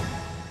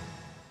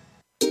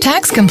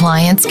 Tax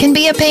compliance can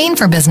be a pain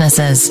for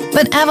businesses,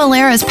 but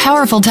Avalara's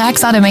powerful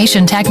tax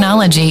automation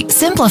technology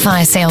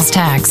simplifies sales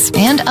tax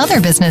and other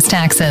business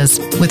taxes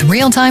with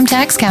real-time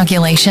tax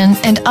calculation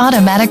and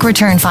automatic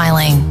return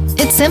filing.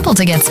 It's simple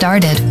to get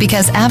started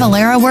because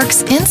Avalara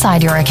works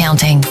inside your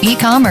accounting,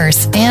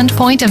 e-commerce, and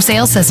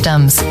point-of-sale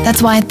systems.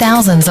 That's why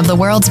thousands of the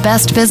world's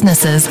best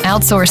businesses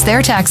outsource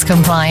their tax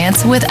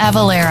compliance with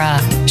Avalara.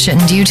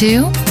 Shouldn't you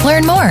too?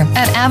 Learn more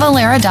at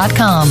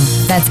avalara.com.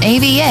 That's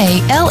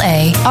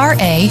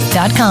AVALARA.com.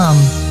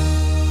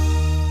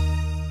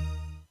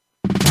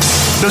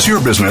 Does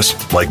your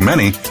business, like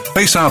many,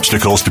 face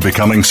obstacles to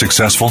becoming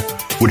successful?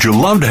 Would you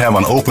love to have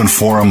an open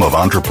forum of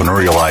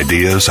entrepreneurial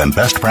ideas and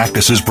best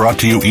practices brought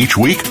to you each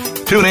week?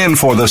 Tune in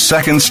for The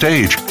Second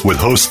Stage with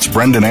hosts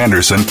Brendan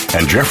Anderson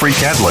and Jeffrey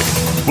Cadlick.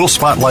 We'll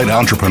spotlight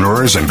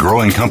entrepreneurs and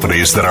growing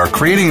companies that are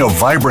creating a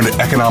vibrant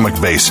economic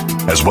base,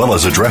 as well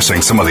as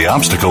addressing some of the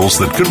obstacles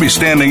that could be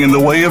standing in the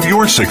way of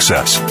your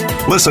success.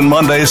 Listen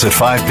Mondays at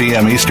 5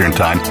 p.m. Eastern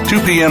Time, 2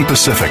 p.m.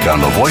 Pacific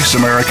on the Voice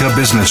America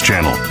Business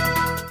Channel.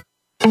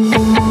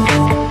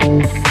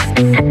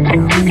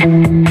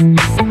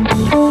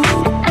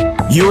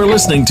 You're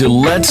listening to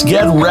Let's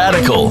Get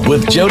Radical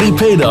with Jody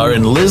Paydar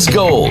and Liz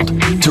Gold.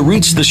 To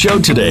reach the show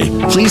today,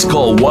 please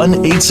call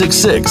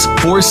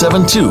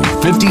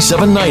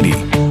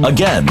 1-866-472-5790.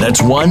 Again,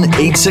 that's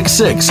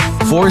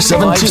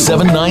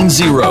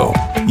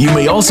 1-866-472-5790. You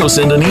may also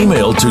send an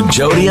email to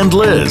Jody and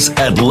Liz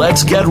at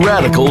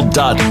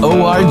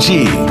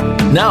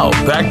letsgetradical.org. Now,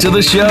 back to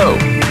the show.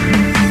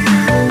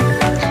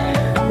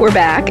 We're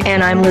back,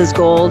 and I'm Liz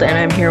Gold, and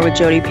I'm here with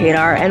Jody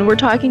Paydar, and we're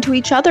talking to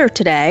each other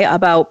today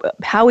about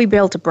how we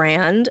built a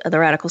brand, the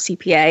Radical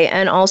CPA,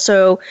 and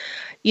also,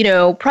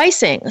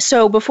 pricing.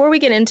 So before we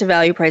get into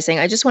value pricing,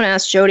 I just want to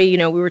ask Jody,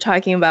 we were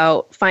talking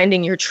about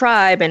finding your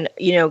tribe and,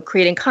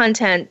 creating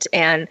content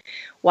and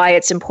why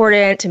it's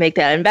important to make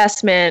that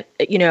investment,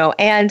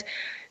 and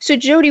so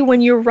Jody, when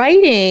you're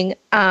writing,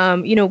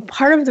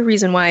 part of the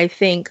reason why I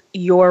think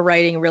your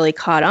writing really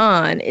caught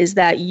on is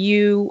that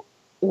you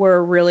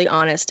were really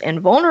honest and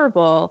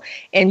vulnerable,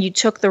 and you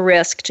took the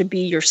risk to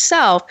be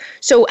yourself.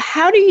 So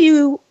how do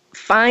you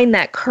find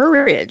that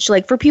courage?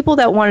 Like for people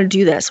that want to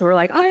do this, who are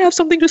like, I have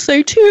something to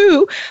say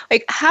too.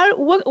 Like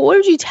what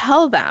would you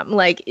tell them,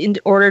 like in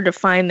order to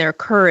find their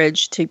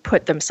courage to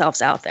put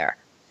themselves out there?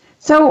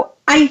 So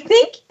I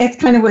think it's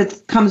kind of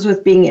what comes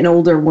with being an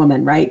older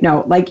woman, right?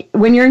 No, like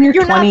when you're in your 20s.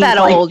 You're not that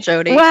old,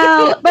 Jody.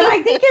 Well, but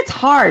I think it's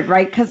hard,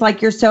 right? Because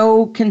like you're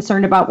so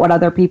concerned about what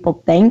other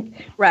people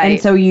think. Right.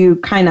 And so you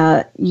kind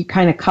of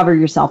cover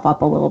yourself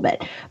up a little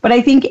bit. But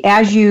I think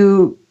as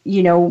you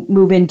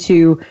move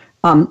into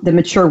the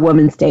mature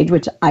woman stage,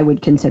 which I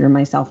would consider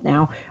myself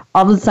now,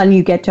 all of a sudden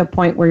you get to a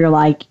point where you're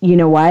like, you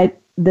know what?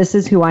 This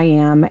is who I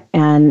am,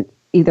 and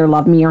either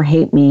love me or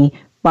hate me,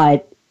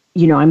 but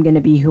I'm going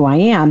to be who I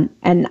am.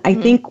 And I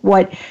think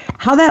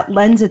how that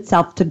lends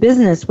itself to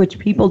business, which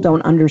people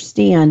don't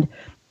understand,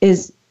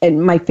 is,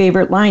 and my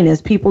favorite line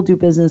is, people do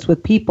business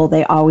with people,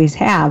 they always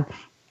have.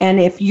 And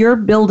if you're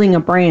building a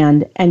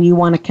brand and you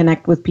want to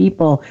connect with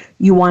people,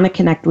 you want to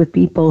connect with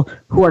people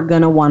who are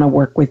going to want to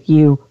work with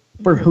you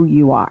for who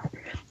you are.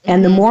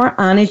 And the more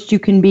honest you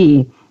can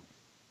be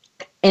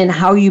in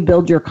how you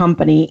build your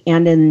company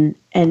and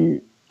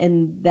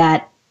in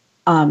that,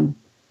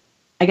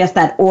 I guess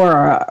that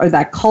aura or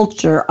that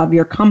culture of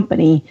your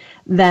company,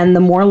 then the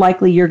more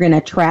likely you're going to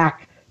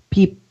attract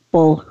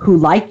people who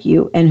like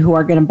you and who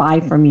are going to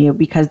buy from you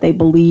because they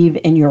believe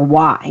in your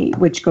why,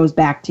 which goes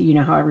back to,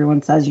 how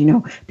everyone says,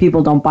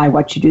 people don't buy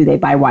what you do, they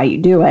buy why you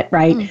do it,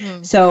 right?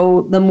 Mm-hmm.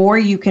 So the more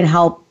you can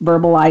help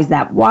verbalize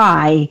that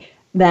why,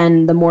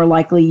 then the more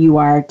likely you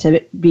are to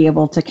be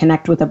able to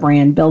connect with a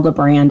brand, build a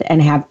brand,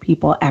 and have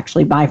people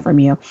actually buy from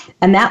you.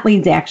 And that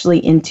leads actually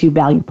into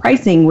value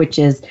pricing, which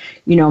is,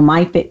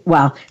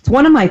 it's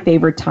one of my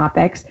favorite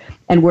topics,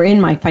 and we're in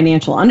my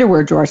financial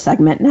underwear drawer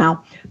segment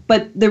now.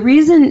 But the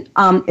reason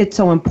it's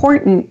so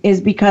important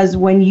is because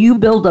when you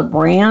build a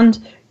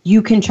brand,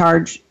 you can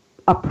charge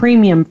a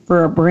premium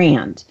for a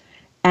brand.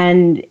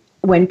 And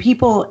when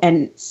people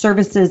and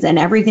services and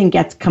everything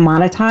gets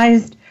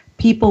commoditized,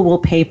 people will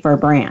pay for a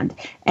brand.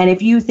 And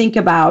if you think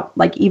about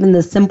like even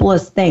the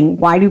simplest thing,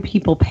 why do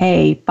people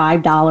pay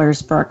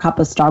 $5 for a cup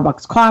of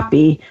Starbucks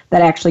coffee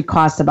that actually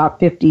costs about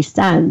 50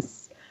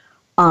 cents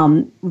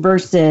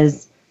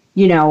versus,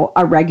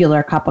 a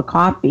regular cup of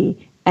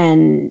coffee?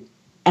 And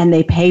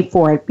they pay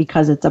for it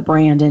because it's a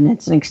brand and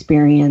it's an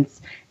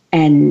experience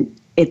and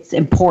it's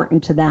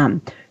important to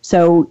them.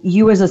 So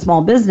you as a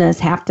small business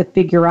have to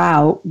figure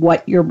out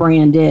what your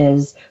brand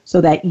is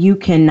so that you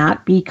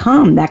cannot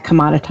become that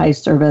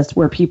commoditized service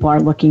where people are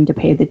looking to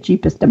pay the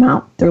cheapest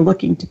amount. They're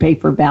looking to pay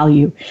for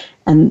value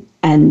and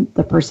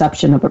the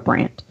perception of a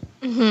brand.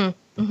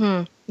 Mm-hmm.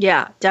 Mm-hmm.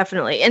 Yeah,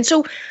 definitely. And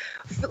so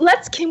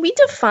can we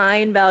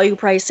define value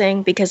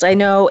pricing? Because I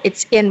know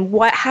it's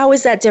how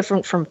is that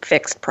different from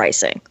fixed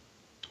pricing?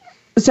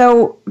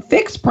 So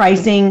fixed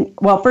pricing,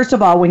 well, first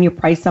of all, when you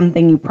price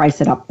something, you price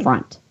it up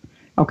front.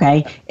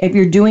 Okay. If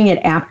you're doing it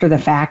after the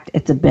fact,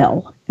 it's a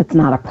bill. It's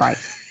not a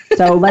price.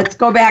 So let's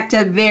go back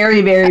to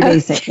very, very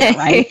basic, here,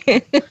 right?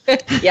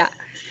 Yeah.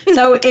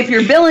 So if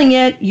you're billing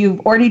it, you've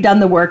already done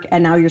the work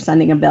and now you're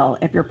sending a bill.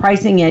 If you're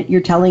pricing it,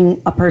 you're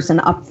telling a person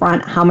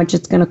upfront how much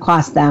it's going to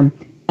cost them,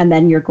 and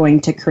then you're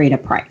going to create a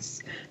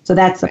price. So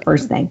that's the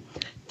first thing.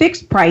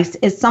 Fixed price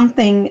is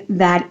something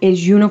that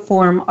is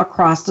uniform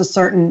across a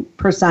certain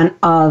percent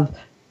of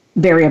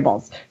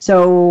variables.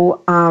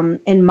 So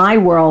in my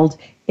world,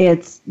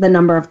 it's the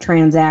number of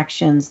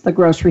transactions, the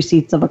gross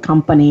receipts of a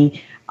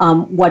company,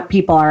 what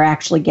people are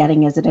actually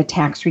getting. Is it a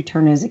tax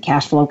return? Is it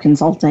cash flow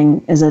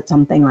consulting? Is it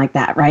something like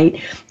that,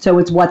 right? So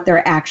it's what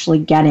they're actually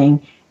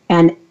getting.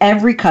 And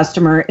every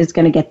customer is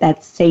going to get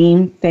that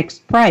same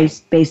fixed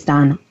price based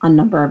on a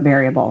number of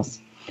variables.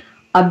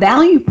 A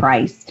value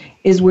price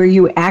is where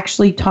you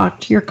actually talk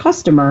to your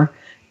customer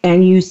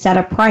and you set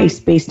a price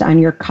based on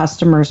your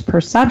customer's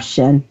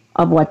perception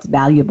of what's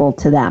valuable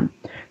to them.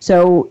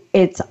 So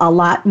it's a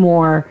lot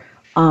more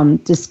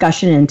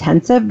discussion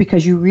intensive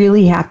because you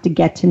really have to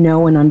get to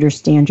know and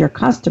understand your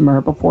customer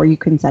before you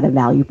can set a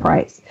value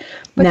price.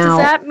 But now,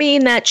 does that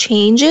mean that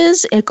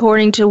changes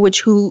according to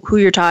who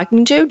you're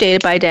talking to day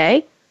by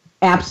day?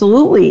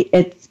 Absolutely.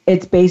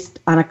 It's based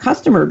on a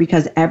customer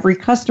because every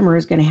customer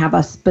is going to have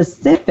a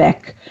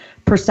specific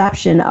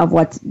perception of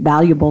what's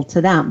valuable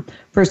to them.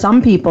 For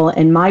some people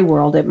in my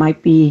world, it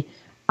might be,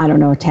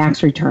 a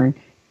tax return.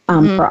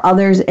 For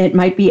others, it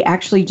might be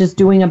actually just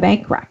doing a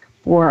bank rec.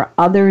 For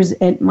others,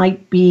 it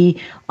might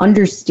be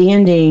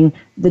understanding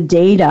the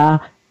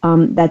data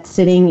that's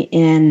sitting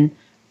in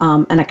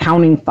an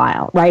accounting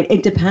file, right?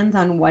 It depends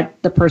on what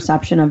the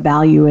perception of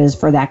value is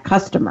for that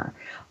customer.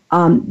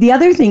 The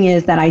other thing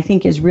is that I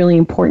think is really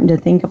important to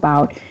think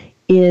about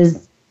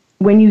is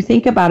when you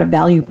think about a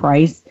value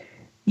price,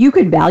 you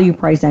could value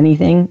price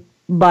anything,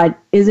 but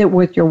is it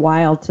worth your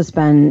while to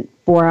spend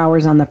 4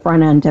 hours on the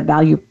front end to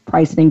value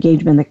price an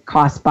engagement that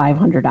costs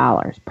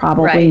 $500?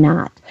 Probably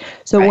not.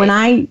 So when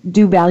I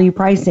do value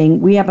pricing,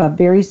 we have a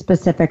very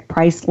specific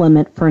price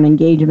limit for an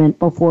engagement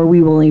before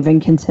we will even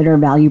consider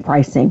value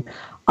pricing.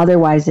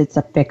 Otherwise, it's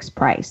a fixed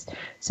price.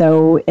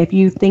 So if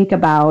you think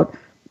about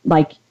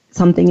like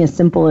something as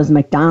simple as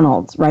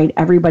McDonald's, right?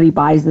 Everybody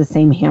buys the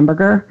same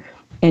hamburger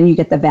and you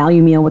get the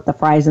value meal with the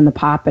fries and the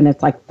pop and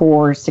it's like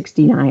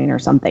 $4.69 or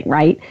something,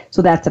 right?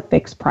 So that's a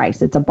fixed price.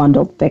 It's a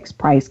bundled fixed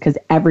price because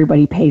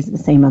everybody pays the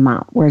same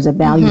amount. Whereas a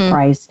value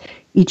price,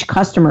 each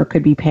customer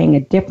could be paying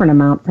a different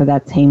amount for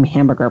that same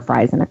hamburger,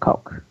 fries, and a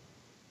Coke.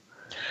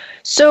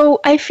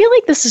 So I feel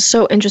like this is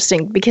so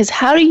interesting because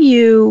how do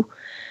you,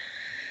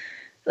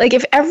 like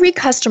if every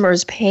customer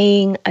is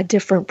paying a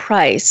different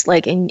price,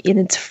 like and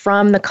it's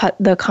from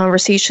the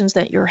conversations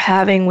that you're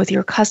having with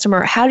your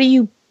customer, how do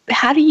you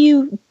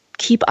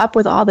keep up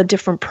with all the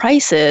different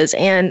prices,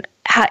 and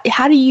how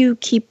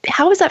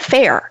is that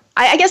fair?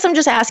 I guess I'm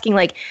just asking,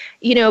 like,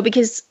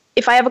 because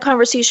if I have a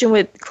conversation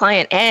with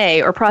client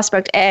A or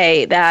prospect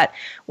A that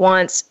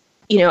wants,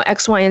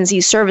 X, Y, and Z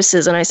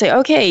services, and I say,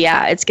 okay,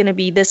 yeah, it's going to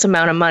be this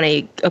amount of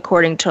money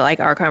according to like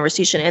our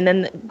conversation, and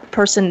then the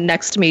person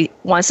next to me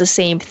wants the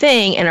same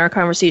thing, and our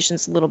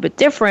conversation's a little bit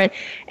different,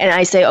 and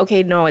I say,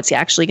 okay, no, it's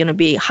actually going to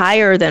be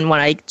higher than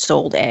when I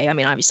sold A. I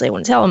mean, obviously, I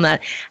wouldn't tell them that.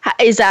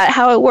 Is that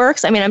how it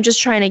works? I mean, I'm just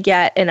trying to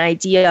get an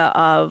idea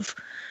of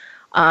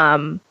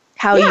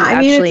how you actually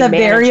manage it. It's a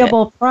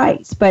variable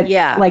price, but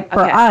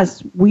for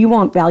us, we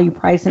won't value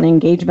price an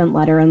engagement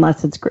letter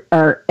unless it's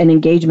greater than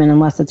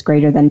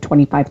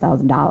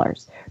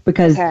 $25,000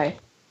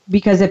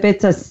 because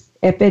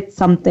if it's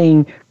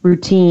something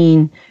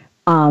routine,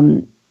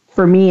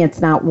 for me,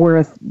 it's not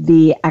worth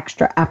the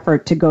extra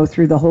effort to go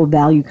through the whole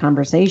value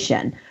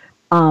conversation.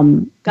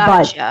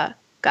 Gotcha.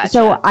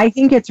 So I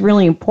think it's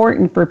really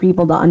important for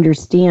people to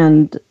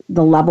understand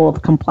the level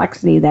of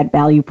complexity that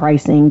value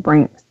pricing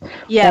brings.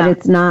 Yeah. That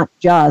it's not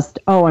just,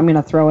 I'm going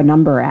to throw a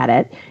number at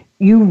it.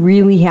 You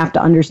really have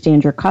to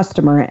understand your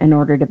customer in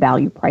order to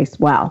value price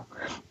well.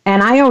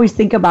 And I always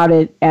think about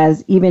it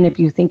as, even if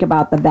you think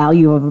about the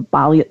value of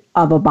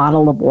a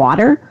bottle of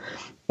water,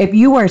 if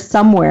you are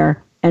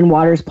somewhere and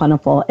water's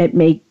plentiful,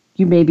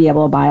 you may be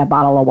able to buy a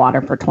bottle of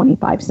water for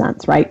 25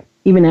 cents, right?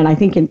 Even I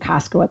think in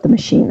Costco at the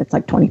machine, it's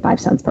like 25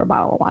 cents for a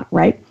bottle of water,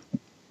 right?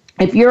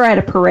 If you're at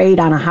a parade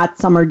on a hot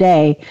summer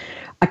day,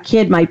 a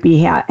kid might be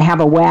have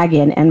a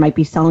wagon and might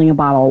be selling a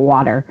bottle of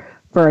water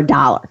for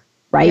 $1,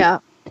 right? Yeah.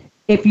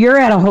 If you're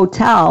at a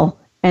hotel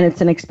and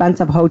it's an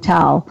expensive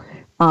hotel,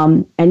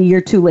 and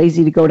you're too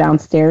lazy to go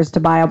downstairs to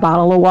buy a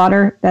bottle of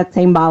water, that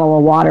same bottle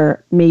of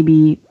water may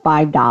be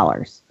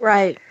 $5.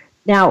 Right.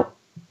 Now,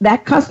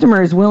 that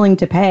customer is willing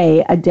to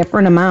pay a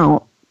different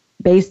amount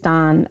based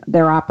on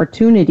their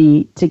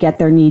opportunity to get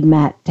their need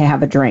met to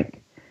have a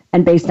drink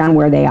and based on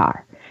where they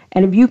are.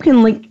 And if you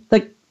can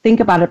think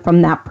about it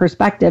from that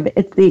perspective,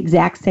 it's the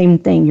exact same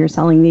thing. You're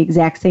selling the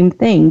exact same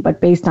thing,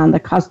 but based on the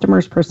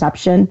customer's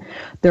perception,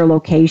 their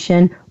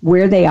location,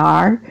 where they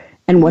are,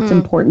 and what's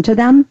important to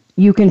them,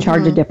 you can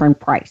charge a different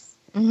price.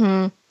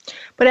 Mm-hmm.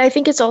 But I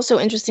think it's also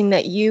interesting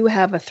that you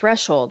have a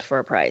threshold for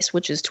a price,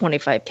 which is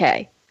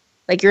 $25K.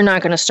 Like, you're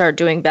not going to start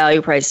doing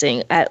value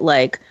pricing at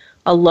like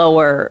a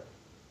lower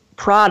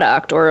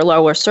product or a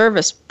lower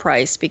service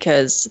price,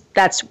 because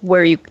that's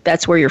where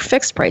your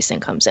fixed pricing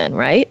comes in,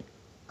 right?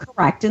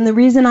 Correct. And the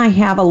reason I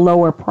have a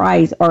lower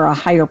price or a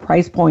higher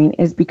price point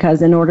is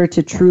because in order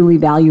to truly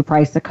value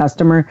price the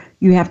customer,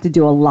 you have to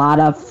do a lot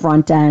of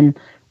front end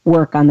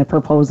work on the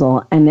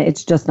proposal, and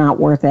it's just not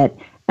worth it.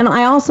 And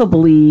I also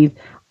believe,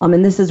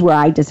 and this is where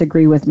I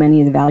disagree with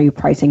many of the value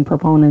pricing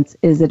proponents,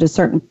 is at a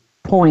certain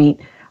point,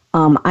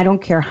 I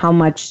don't care how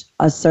much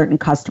a certain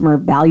customer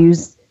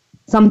values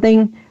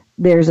something,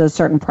 there's a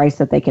certain price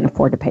that they can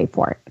afford to pay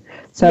for it.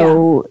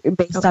 So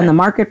based on the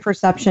market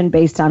perception,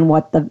 based on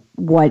what the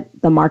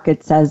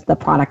market says the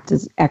product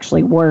is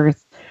actually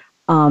worth,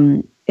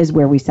 is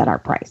where we set our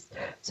price.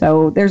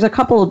 So there's a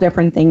couple of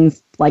different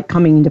things like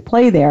coming into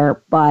play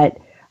there. But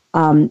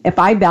if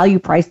I value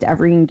price to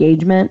every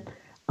engagement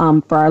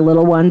for our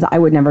little ones, I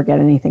would never get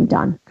anything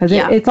done because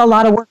it's a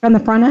lot of work on the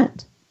front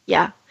end.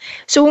 Yeah.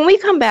 So when we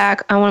come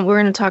back, we're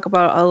going to talk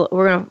about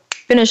we're going to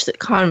finish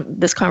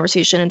this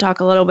conversation and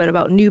talk a little bit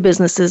about new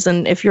businesses,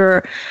 and if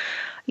you're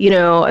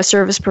a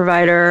service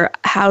provider,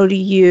 how do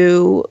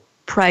you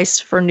price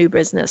for new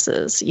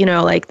businesses,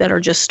 like that are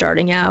just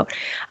starting out?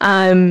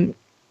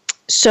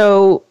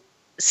 So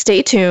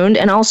stay tuned.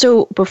 And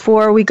also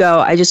before we go,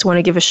 I just want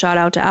to give a shout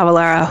out to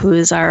Avalara, who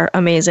is our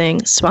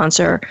amazing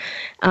sponsor.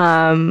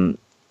 And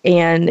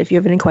if you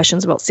have any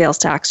questions about sales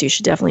tax, you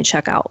should definitely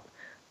check out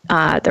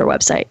their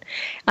website.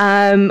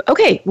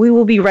 Okay, we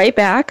will be right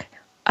back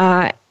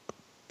to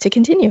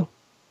continue.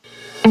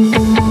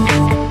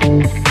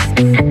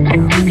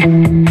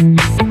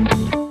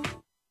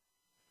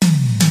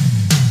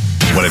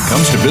 When it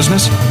comes to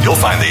business, you'll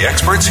find the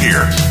experts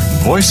here.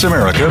 Voice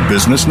America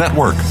Business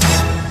Network.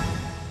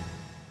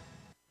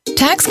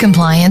 Tax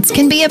compliance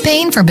can be a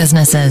pain for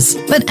businesses,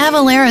 but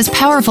Avalara's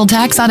powerful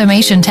tax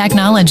automation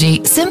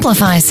technology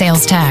simplifies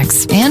sales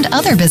tax and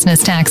other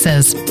business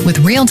taxes with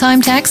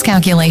real-time tax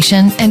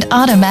calculation and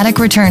automatic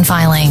return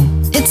filing.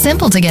 It's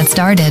simple to get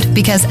started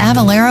because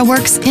Avalara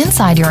works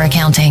inside your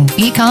accounting,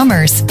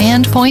 e-commerce,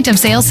 and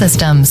point-of-sale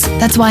systems.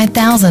 That's why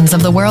thousands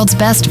of the world's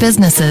best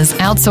businesses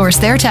outsource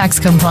their tax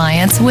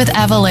compliance with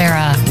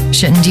Avalara.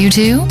 Shouldn't you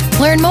too?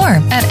 Learn more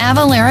at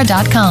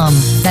avalara.com.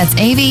 That's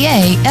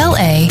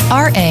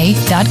AVALARA.com.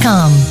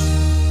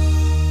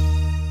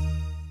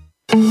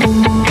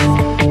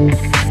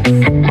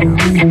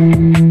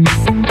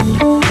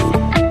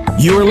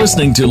 You are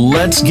listening to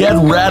Let's Get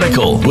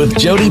Radical with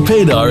Jody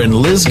Paydar and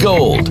Liz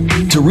Gold.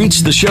 To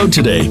reach the show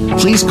today,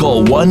 please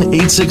call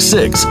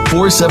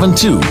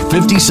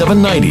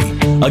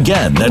 1-866-472-5790.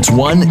 Again, that's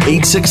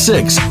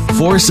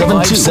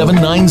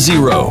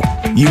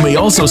 1-866-472-5790. You may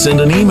also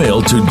send an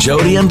email to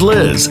Jody and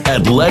Liz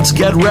at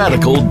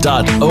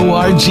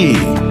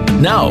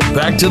letsgetradical.org. Now,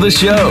 back to the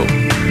show.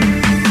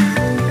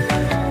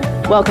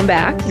 Welcome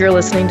back. You're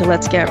listening to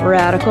Let's Get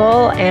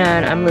Radical,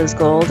 and I'm Liz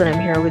Gold, and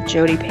I'm here with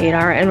Jody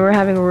Paydar, and we're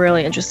having a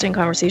really interesting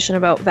conversation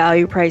about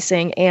value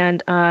pricing,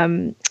 and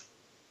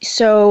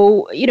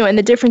so, and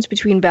the difference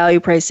between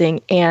value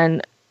pricing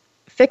and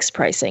fixed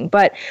pricing.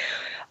 But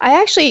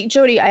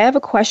Jody, I have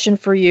a question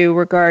for you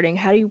regarding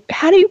how do you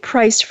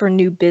price for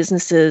new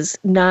businesses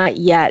not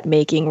yet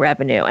making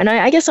revenue? And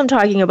I guess I'm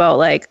talking about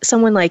like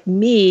someone like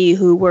me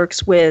who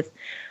works with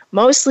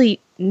mostly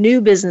new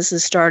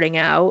businesses starting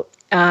out,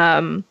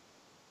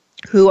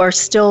 who are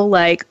still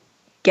like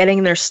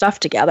getting their stuff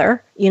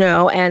together,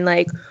 and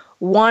like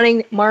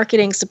wanting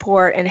marketing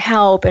support and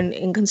help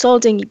and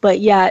consulting, but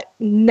yet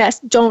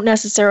don't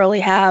necessarily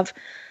have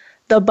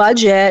the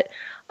budget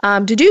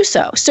to do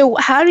so. So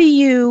how do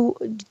you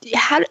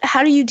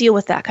deal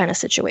with that kind of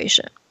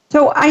situation?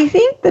 So I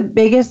think the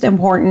biggest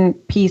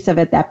important piece of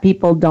it that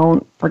people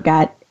don't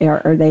forget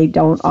or they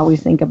don't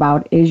always think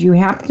about is you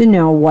have to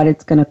know what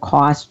it's going to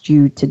cost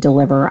you to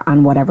deliver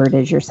on whatever it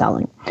is you're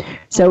selling.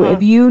 So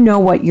if you know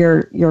what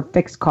your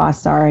fixed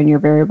costs are and your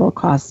variable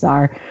costs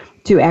are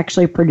to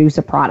actually produce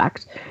a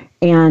product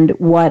and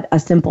what a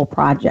simple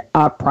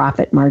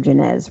profit margin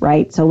is,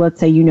 right? So let's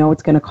say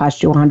it's going to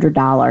cost you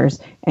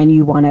 $100 and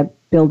you want to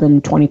build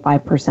in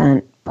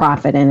 25%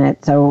 profit in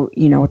it. So,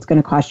 it's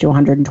going to cost you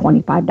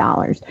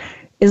 $125.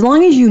 As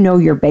long as you know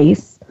your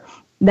base,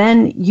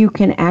 then you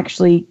can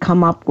actually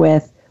come up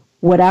with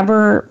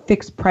whatever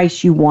fixed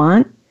price you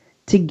want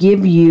to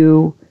give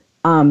you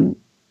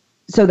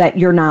so that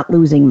you're not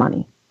losing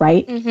money,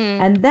 right? Mm-hmm.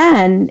 And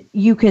then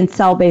you can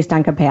sell based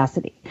on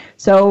capacity.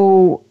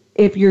 So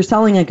if you're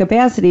selling a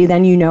capacity,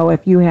 then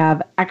if you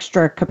have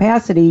extra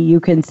capacity, you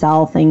can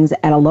sell things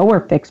at a lower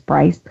fixed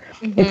price.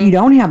 Mm-hmm. If you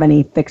don't have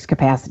any fixed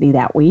capacity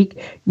that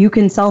week, you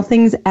can sell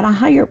things at a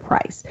higher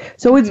price.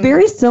 So it's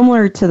very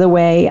similar to the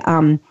way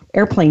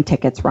airplane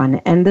tickets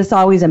run. And this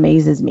always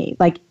amazes me.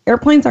 Like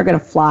airplanes are going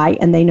to fly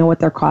and they know what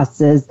their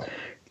cost is,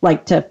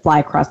 like to fly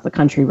across the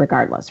country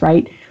regardless,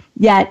 right?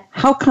 Yet,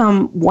 how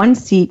come one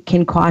seat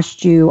can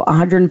cost you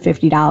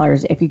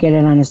 $150 if you get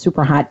it on a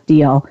super hot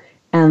deal,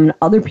 and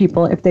other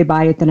people, if they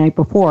buy it the night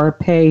before,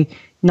 pay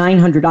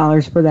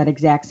 $900 for that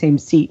exact same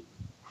seat?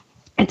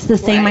 It's the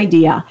same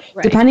idea.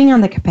 Right. Depending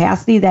on the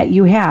capacity that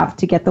you have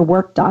to get the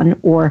work done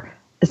or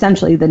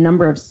essentially the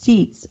number of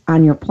seats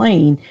on your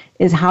plane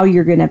is how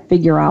you're going to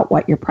figure out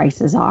what your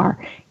prices are.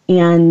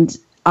 And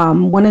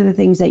one of the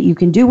things that you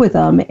can do with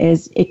them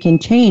is it can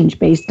change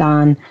based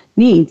on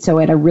needs. So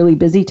at a really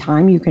busy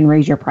time, you can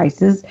raise your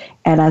prices.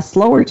 At a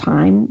slower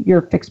time,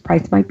 your fixed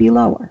price might be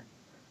lower.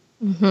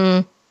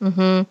 Mm-hmm.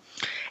 Mm-hmm.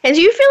 And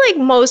do you feel like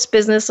most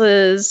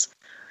businesses,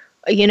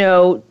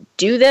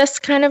 do this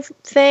kind of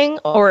thing?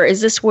 Or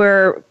is this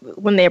where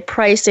when they're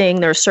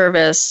pricing their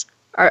service,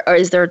 or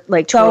is there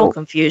like total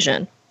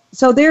confusion?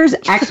 So there's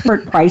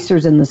expert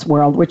pricers in this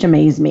world, which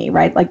amaze me,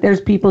 right? Like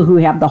there's people who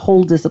have the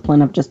whole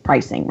discipline of just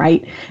pricing,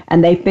 right?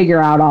 And they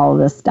figure out all of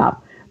this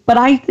stuff. But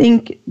I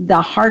think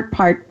the hard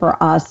part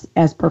for us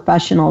as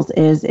professionals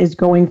is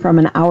going from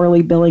an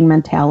hourly billing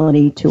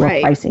mentality to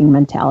a pricing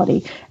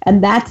mentality.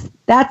 And that's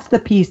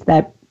the piece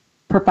that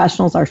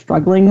professionals are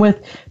struggling with,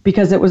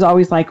 because it was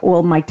always like,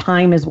 well, my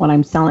time is what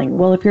I'm selling.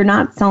 Well, if you're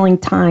not selling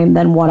time,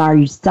 then what are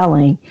you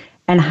selling?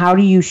 And how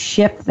do you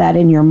shift that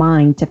in your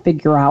mind to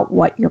figure out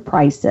what your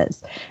price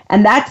is?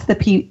 And that's the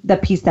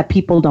piece that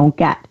people don't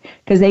get,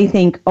 because they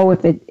think, oh,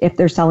 if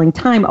they're selling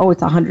time, oh,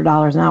 it's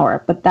 $100 an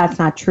hour. But that's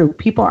not true.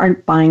 People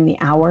aren't buying the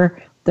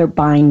hour. They're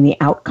buying the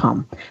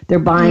outcome. They're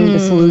buying the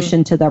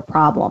solution to their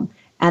problem.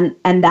 And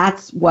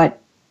that's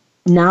what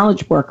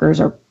knowledge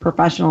workers or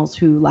professionals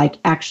who like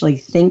actually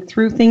think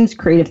through things,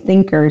 creative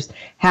thinkers,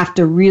 have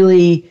to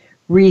really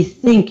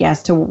rethink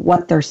as to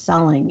what they're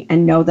selling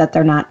and know that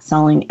they're not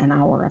selling an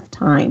hour of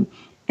time,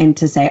 and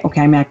to say,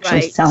 okay, I'm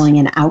actually selling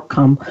an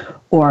outcome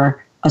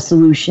or a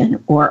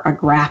solution or a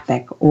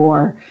graphic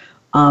or,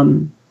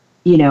 some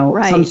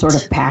sort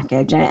of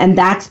package. And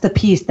that's the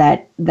piece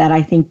that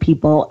I think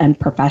people and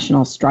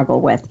professionals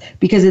struggle with,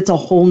 because it's a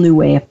whole new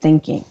way of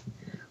thinking.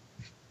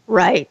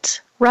 Right.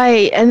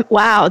 And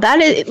wow, that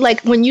is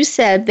like when you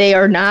said they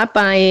are not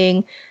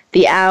buying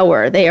the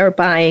hour, they are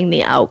buying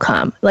the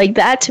outcome. Like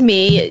that, to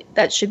me,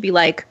 that should be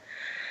like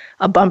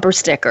a bumper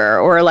sticker,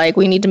 or like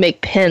we need to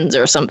make pins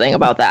or something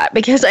about that,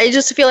 because I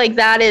just feel like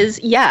that is,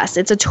 yes,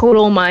 it's a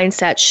total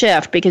mindset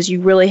shift, because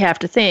you really have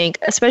to think,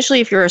 especially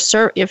if you're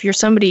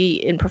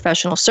somebody in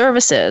professional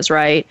services,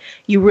 right?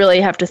 You really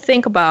have to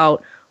think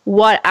about,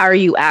 what are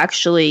you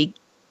actually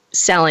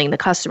selling the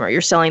customer?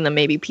 You're selling them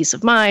maybe peace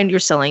of mind, you're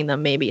selling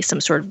them maybe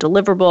some sort of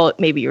deliverable,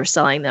 maybe you're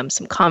selling them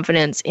some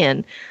confidence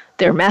in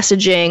their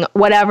messaging,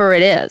 whatever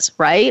it is,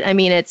 right? I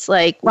mean, it's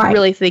like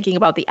really thinking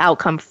about the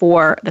outcome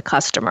for the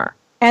customer.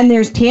 And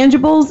there's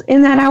tangibles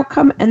in that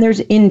outcome, and there's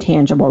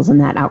intangibles in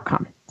that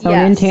outcome. So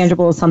an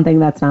intangible is something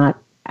that's not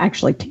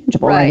actually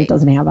tangible, right? It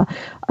doesn't have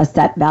a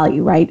set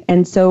value, right?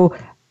 And so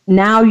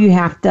now you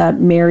have to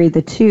marry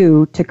the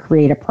two to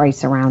create a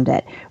price around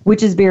it,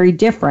 which is very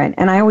different.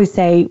 And I always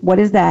say, what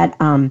is that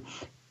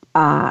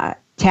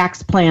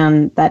tax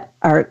plan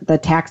or the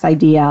tax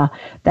idea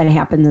that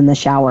happens in the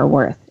shower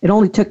worth? It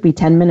only took me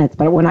 10 minutes,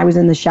 but when I was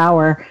in the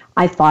shower,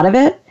 I thought of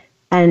it,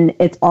 and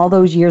it's all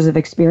those years of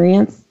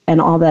experience and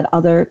all that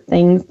other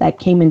things that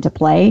came into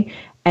play.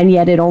 And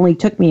yet it only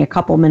took me a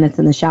couple minutes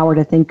in the shower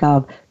to think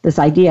of this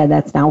idea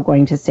that's now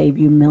going to save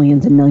you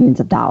millions and millions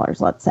of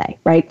dollars, let's say,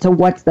 right? So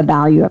what's the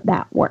value of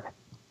that worth?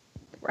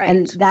 Right.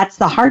 And that's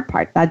the hard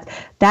part.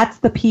 That's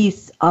the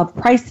piece of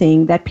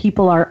pricing that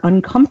people are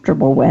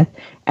uncomfortable with,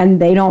 and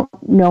they don't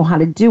know how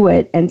to do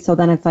it. And so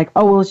then it's like,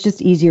 oh, well, it's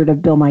just easier to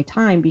bill my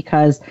time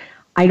because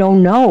I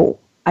don't know.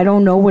 I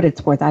don't know what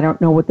it's worth. I don't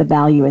know what the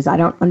value is. I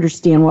don't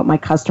understand what my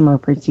customer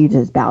perceives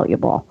as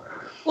valuable.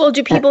 Well,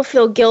 do people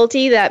feel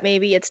guilty that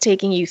maybe it's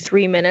taking you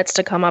 3 minutes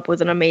to come up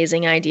with an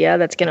amazing idea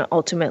that's going to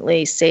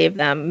ultimately save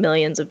them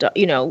millions of,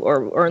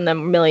 or earn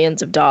them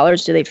millions of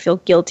dollars? Do they feel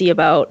guilty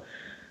about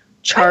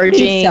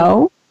charging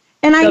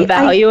the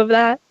value of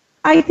that?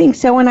 I think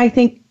so. And I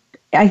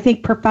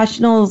think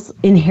professionals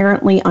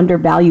inherently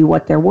undervalue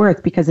what they're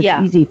worth because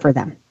it's easy for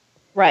them.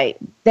 Right.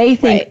 They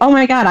think, oh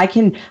my God, I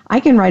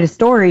can write a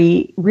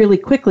story really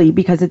quickly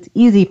because it's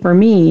easy for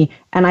me.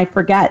 And I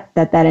forget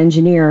that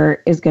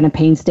engineer is going to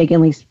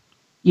painstakingly,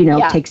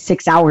 take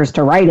 6 hours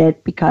to write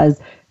it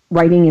because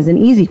writing isn't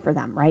easy for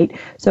them. Right.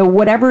 So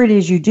whatever it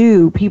is you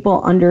do,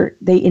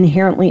 they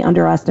inherently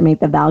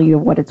underestimate the value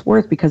of what it's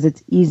worth because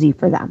it's easy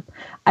for them.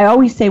 I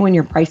always say when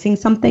you're pricing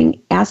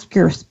something, ask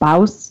your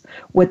spouse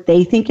what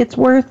they think it's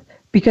worth,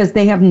 because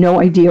they have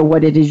no idea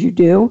what it is you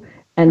do.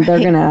 And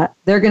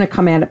they're gonna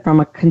come at it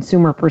from a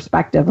consumer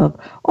perspective of,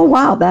 oh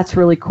wow, that's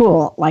really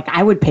cool. Like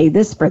I would pay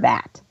this for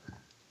that.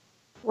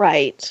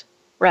 Right.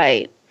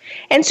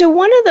 And so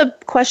one of the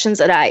questions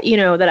that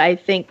I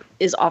think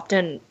is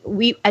often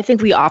we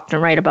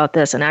often write about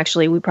this, and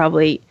actually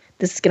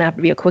this is gonna have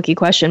to be a quickie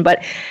question,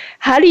 but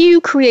how do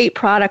you create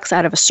products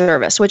out of a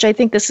service? Which I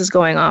think this is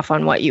going off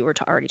on what you were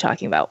already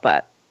talking about,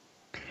 but.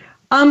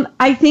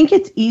 I think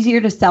it's easier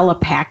to sell a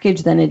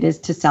package than it is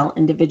to sell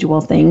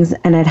individual things,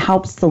 and it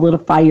helps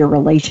solidify your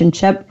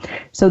relationship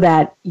so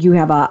that you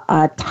have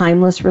a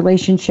timeless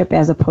relationship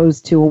as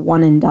opposed to a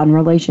one and done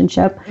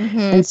relationship. Mm-hmm.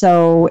 And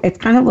so it's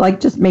kind of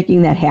like just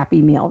making that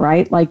happy meal,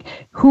 right? Like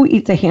who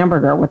eats a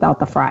hamburger without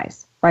the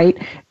fries, right?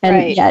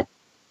 And yet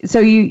So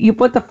you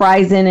put the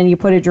fries in and you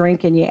put a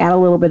drink and you add a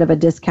little bit of a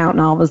discount,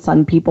 and all of a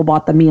sudden people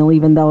bought the meal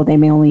even though they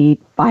may only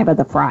eat 5 of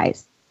the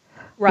fries.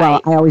 Right.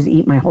 Well, I always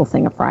eat my whole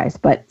thing of fries,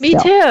 but me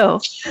still.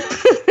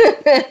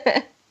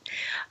 too.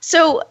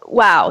 So,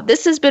 wow,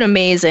 this has been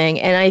amazing.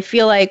 And I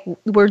feel like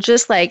we're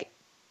just like,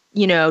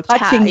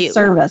 touching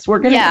service. We're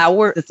going to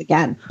do this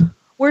again.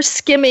 We're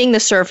skimming the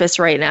surface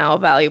right now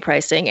of value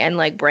pricing and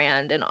like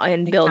brand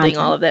and building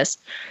all of this.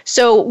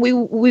 So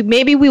we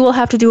maybe we will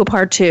have to do a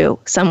part 2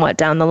 somewhat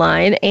down the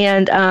line.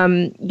 And,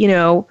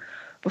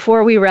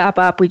 before we wrap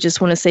up, we just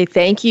want to say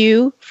thank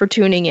you for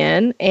tuning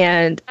in.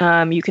 And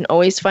you can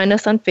always find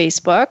us on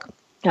Facebook.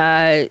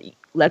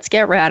 Let's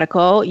Get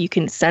Radical. You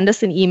can send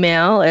us an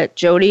email at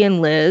Jody and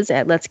Liz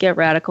at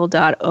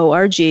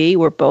letsgetradical.org.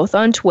 We're both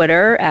on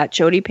Twitter at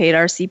Jody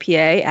Padar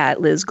CPA, at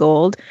Liz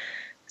Gold,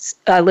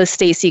 Liz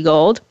Stacy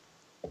Gold.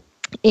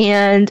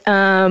 And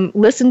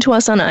listen to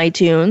us on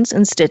iTunes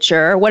and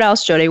Stitcher. What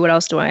else, Jody? What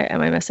else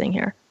am I missing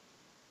here?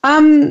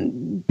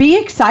 Be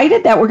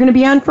excited that we're going to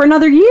be on for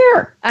another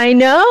year. I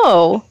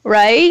know,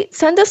 right?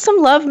 Send us some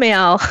love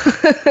mail.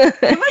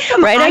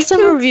 Write us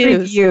some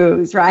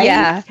reviews,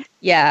 right?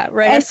 Yeah.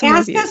 Write us some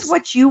reviews. Ask us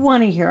what you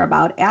want to hear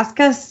about. Ask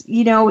us,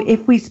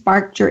 if we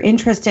sparked your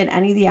interest in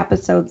any of the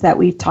episodes that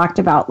we've talked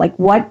about. Like,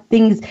 what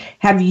things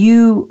have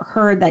you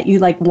heard that you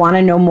want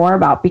to know more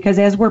about? Because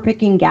as we're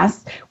picking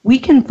guests, we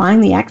can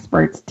find the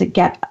experts to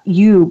get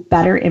you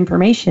better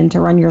information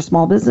to run your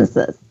small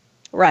businesses.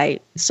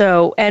 Right.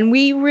 So, and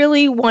we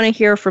really want to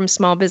hear from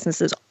small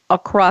businesses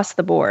across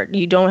the board.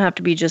 You don't have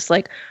to be just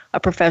like a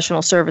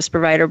professional service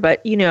provider,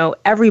 but,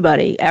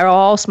 everybody,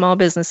 all small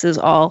businesses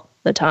all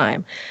the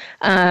time.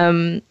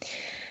 This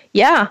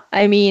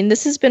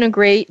has been a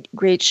great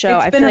show.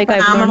 I feel like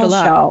I've learned a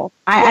lot. Show.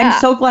 I'm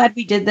so glad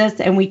we did this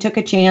and we took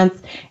a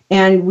chance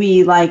and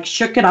we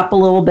shook it up a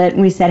little bit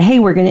and we said, hey,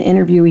 we're going to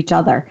interview each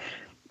other.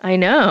 I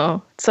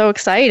know. So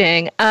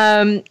exciting.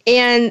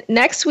 And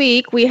next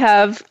week we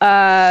have,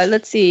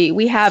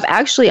 we have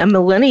actually a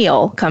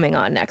millennial coming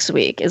on next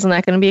week. Isn't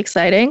that going to be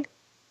exciting?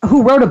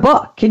 Who wrote a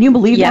book? Can you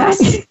believe that?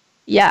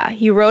 Yeah,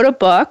 he wrote a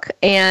book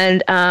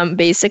and and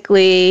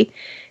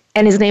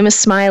his name is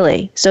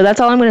Smiley. So that's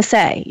all I'm going to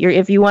say.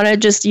 If you want to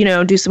just,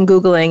 do some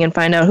Googling and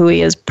find out who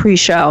he is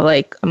pre-show,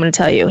 I'm going to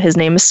tell you, his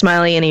name is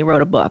Smiley and he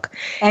wrote a book.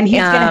 And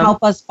he's going to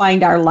help us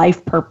find our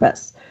life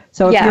purpose.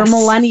 So if you're a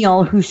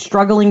millennial who's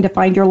struggling to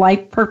find your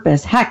life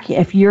purpose, heck,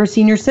 if you're a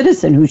senior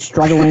citizen who's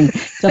struggling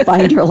to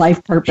find your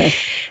life purpose,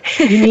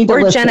 you need to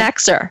listen. Or Gen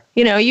Xer.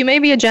 You may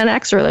be a Gen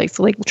Xer,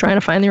 like trying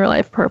to find your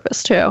life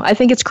purpose too. I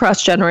think it's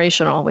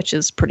cross-generational, which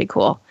is pretty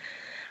cool.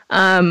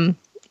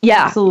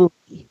 Absolutely.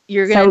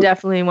 You're going to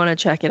definitely want to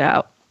check it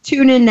out.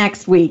 Tune in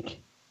next week.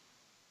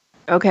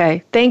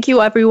 Okay. Thank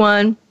you,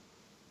 everyone.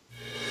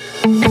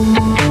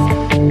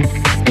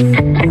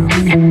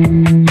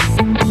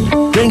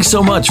 Thanks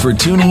so much for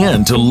tuning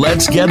in to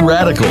Let's Get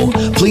Radical.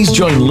 Please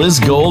join Liz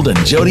Gold and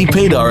Jody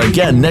Padar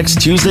again next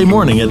Tuesday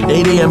morning at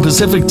 8 a.m.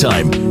 Pacific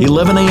Time,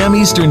 11 a.m.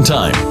 Eastern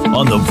Time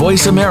on the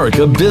Voice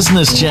America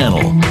Business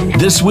Channel.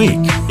 This week,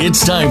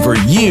 it's time for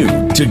you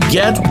to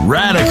get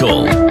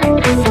radical.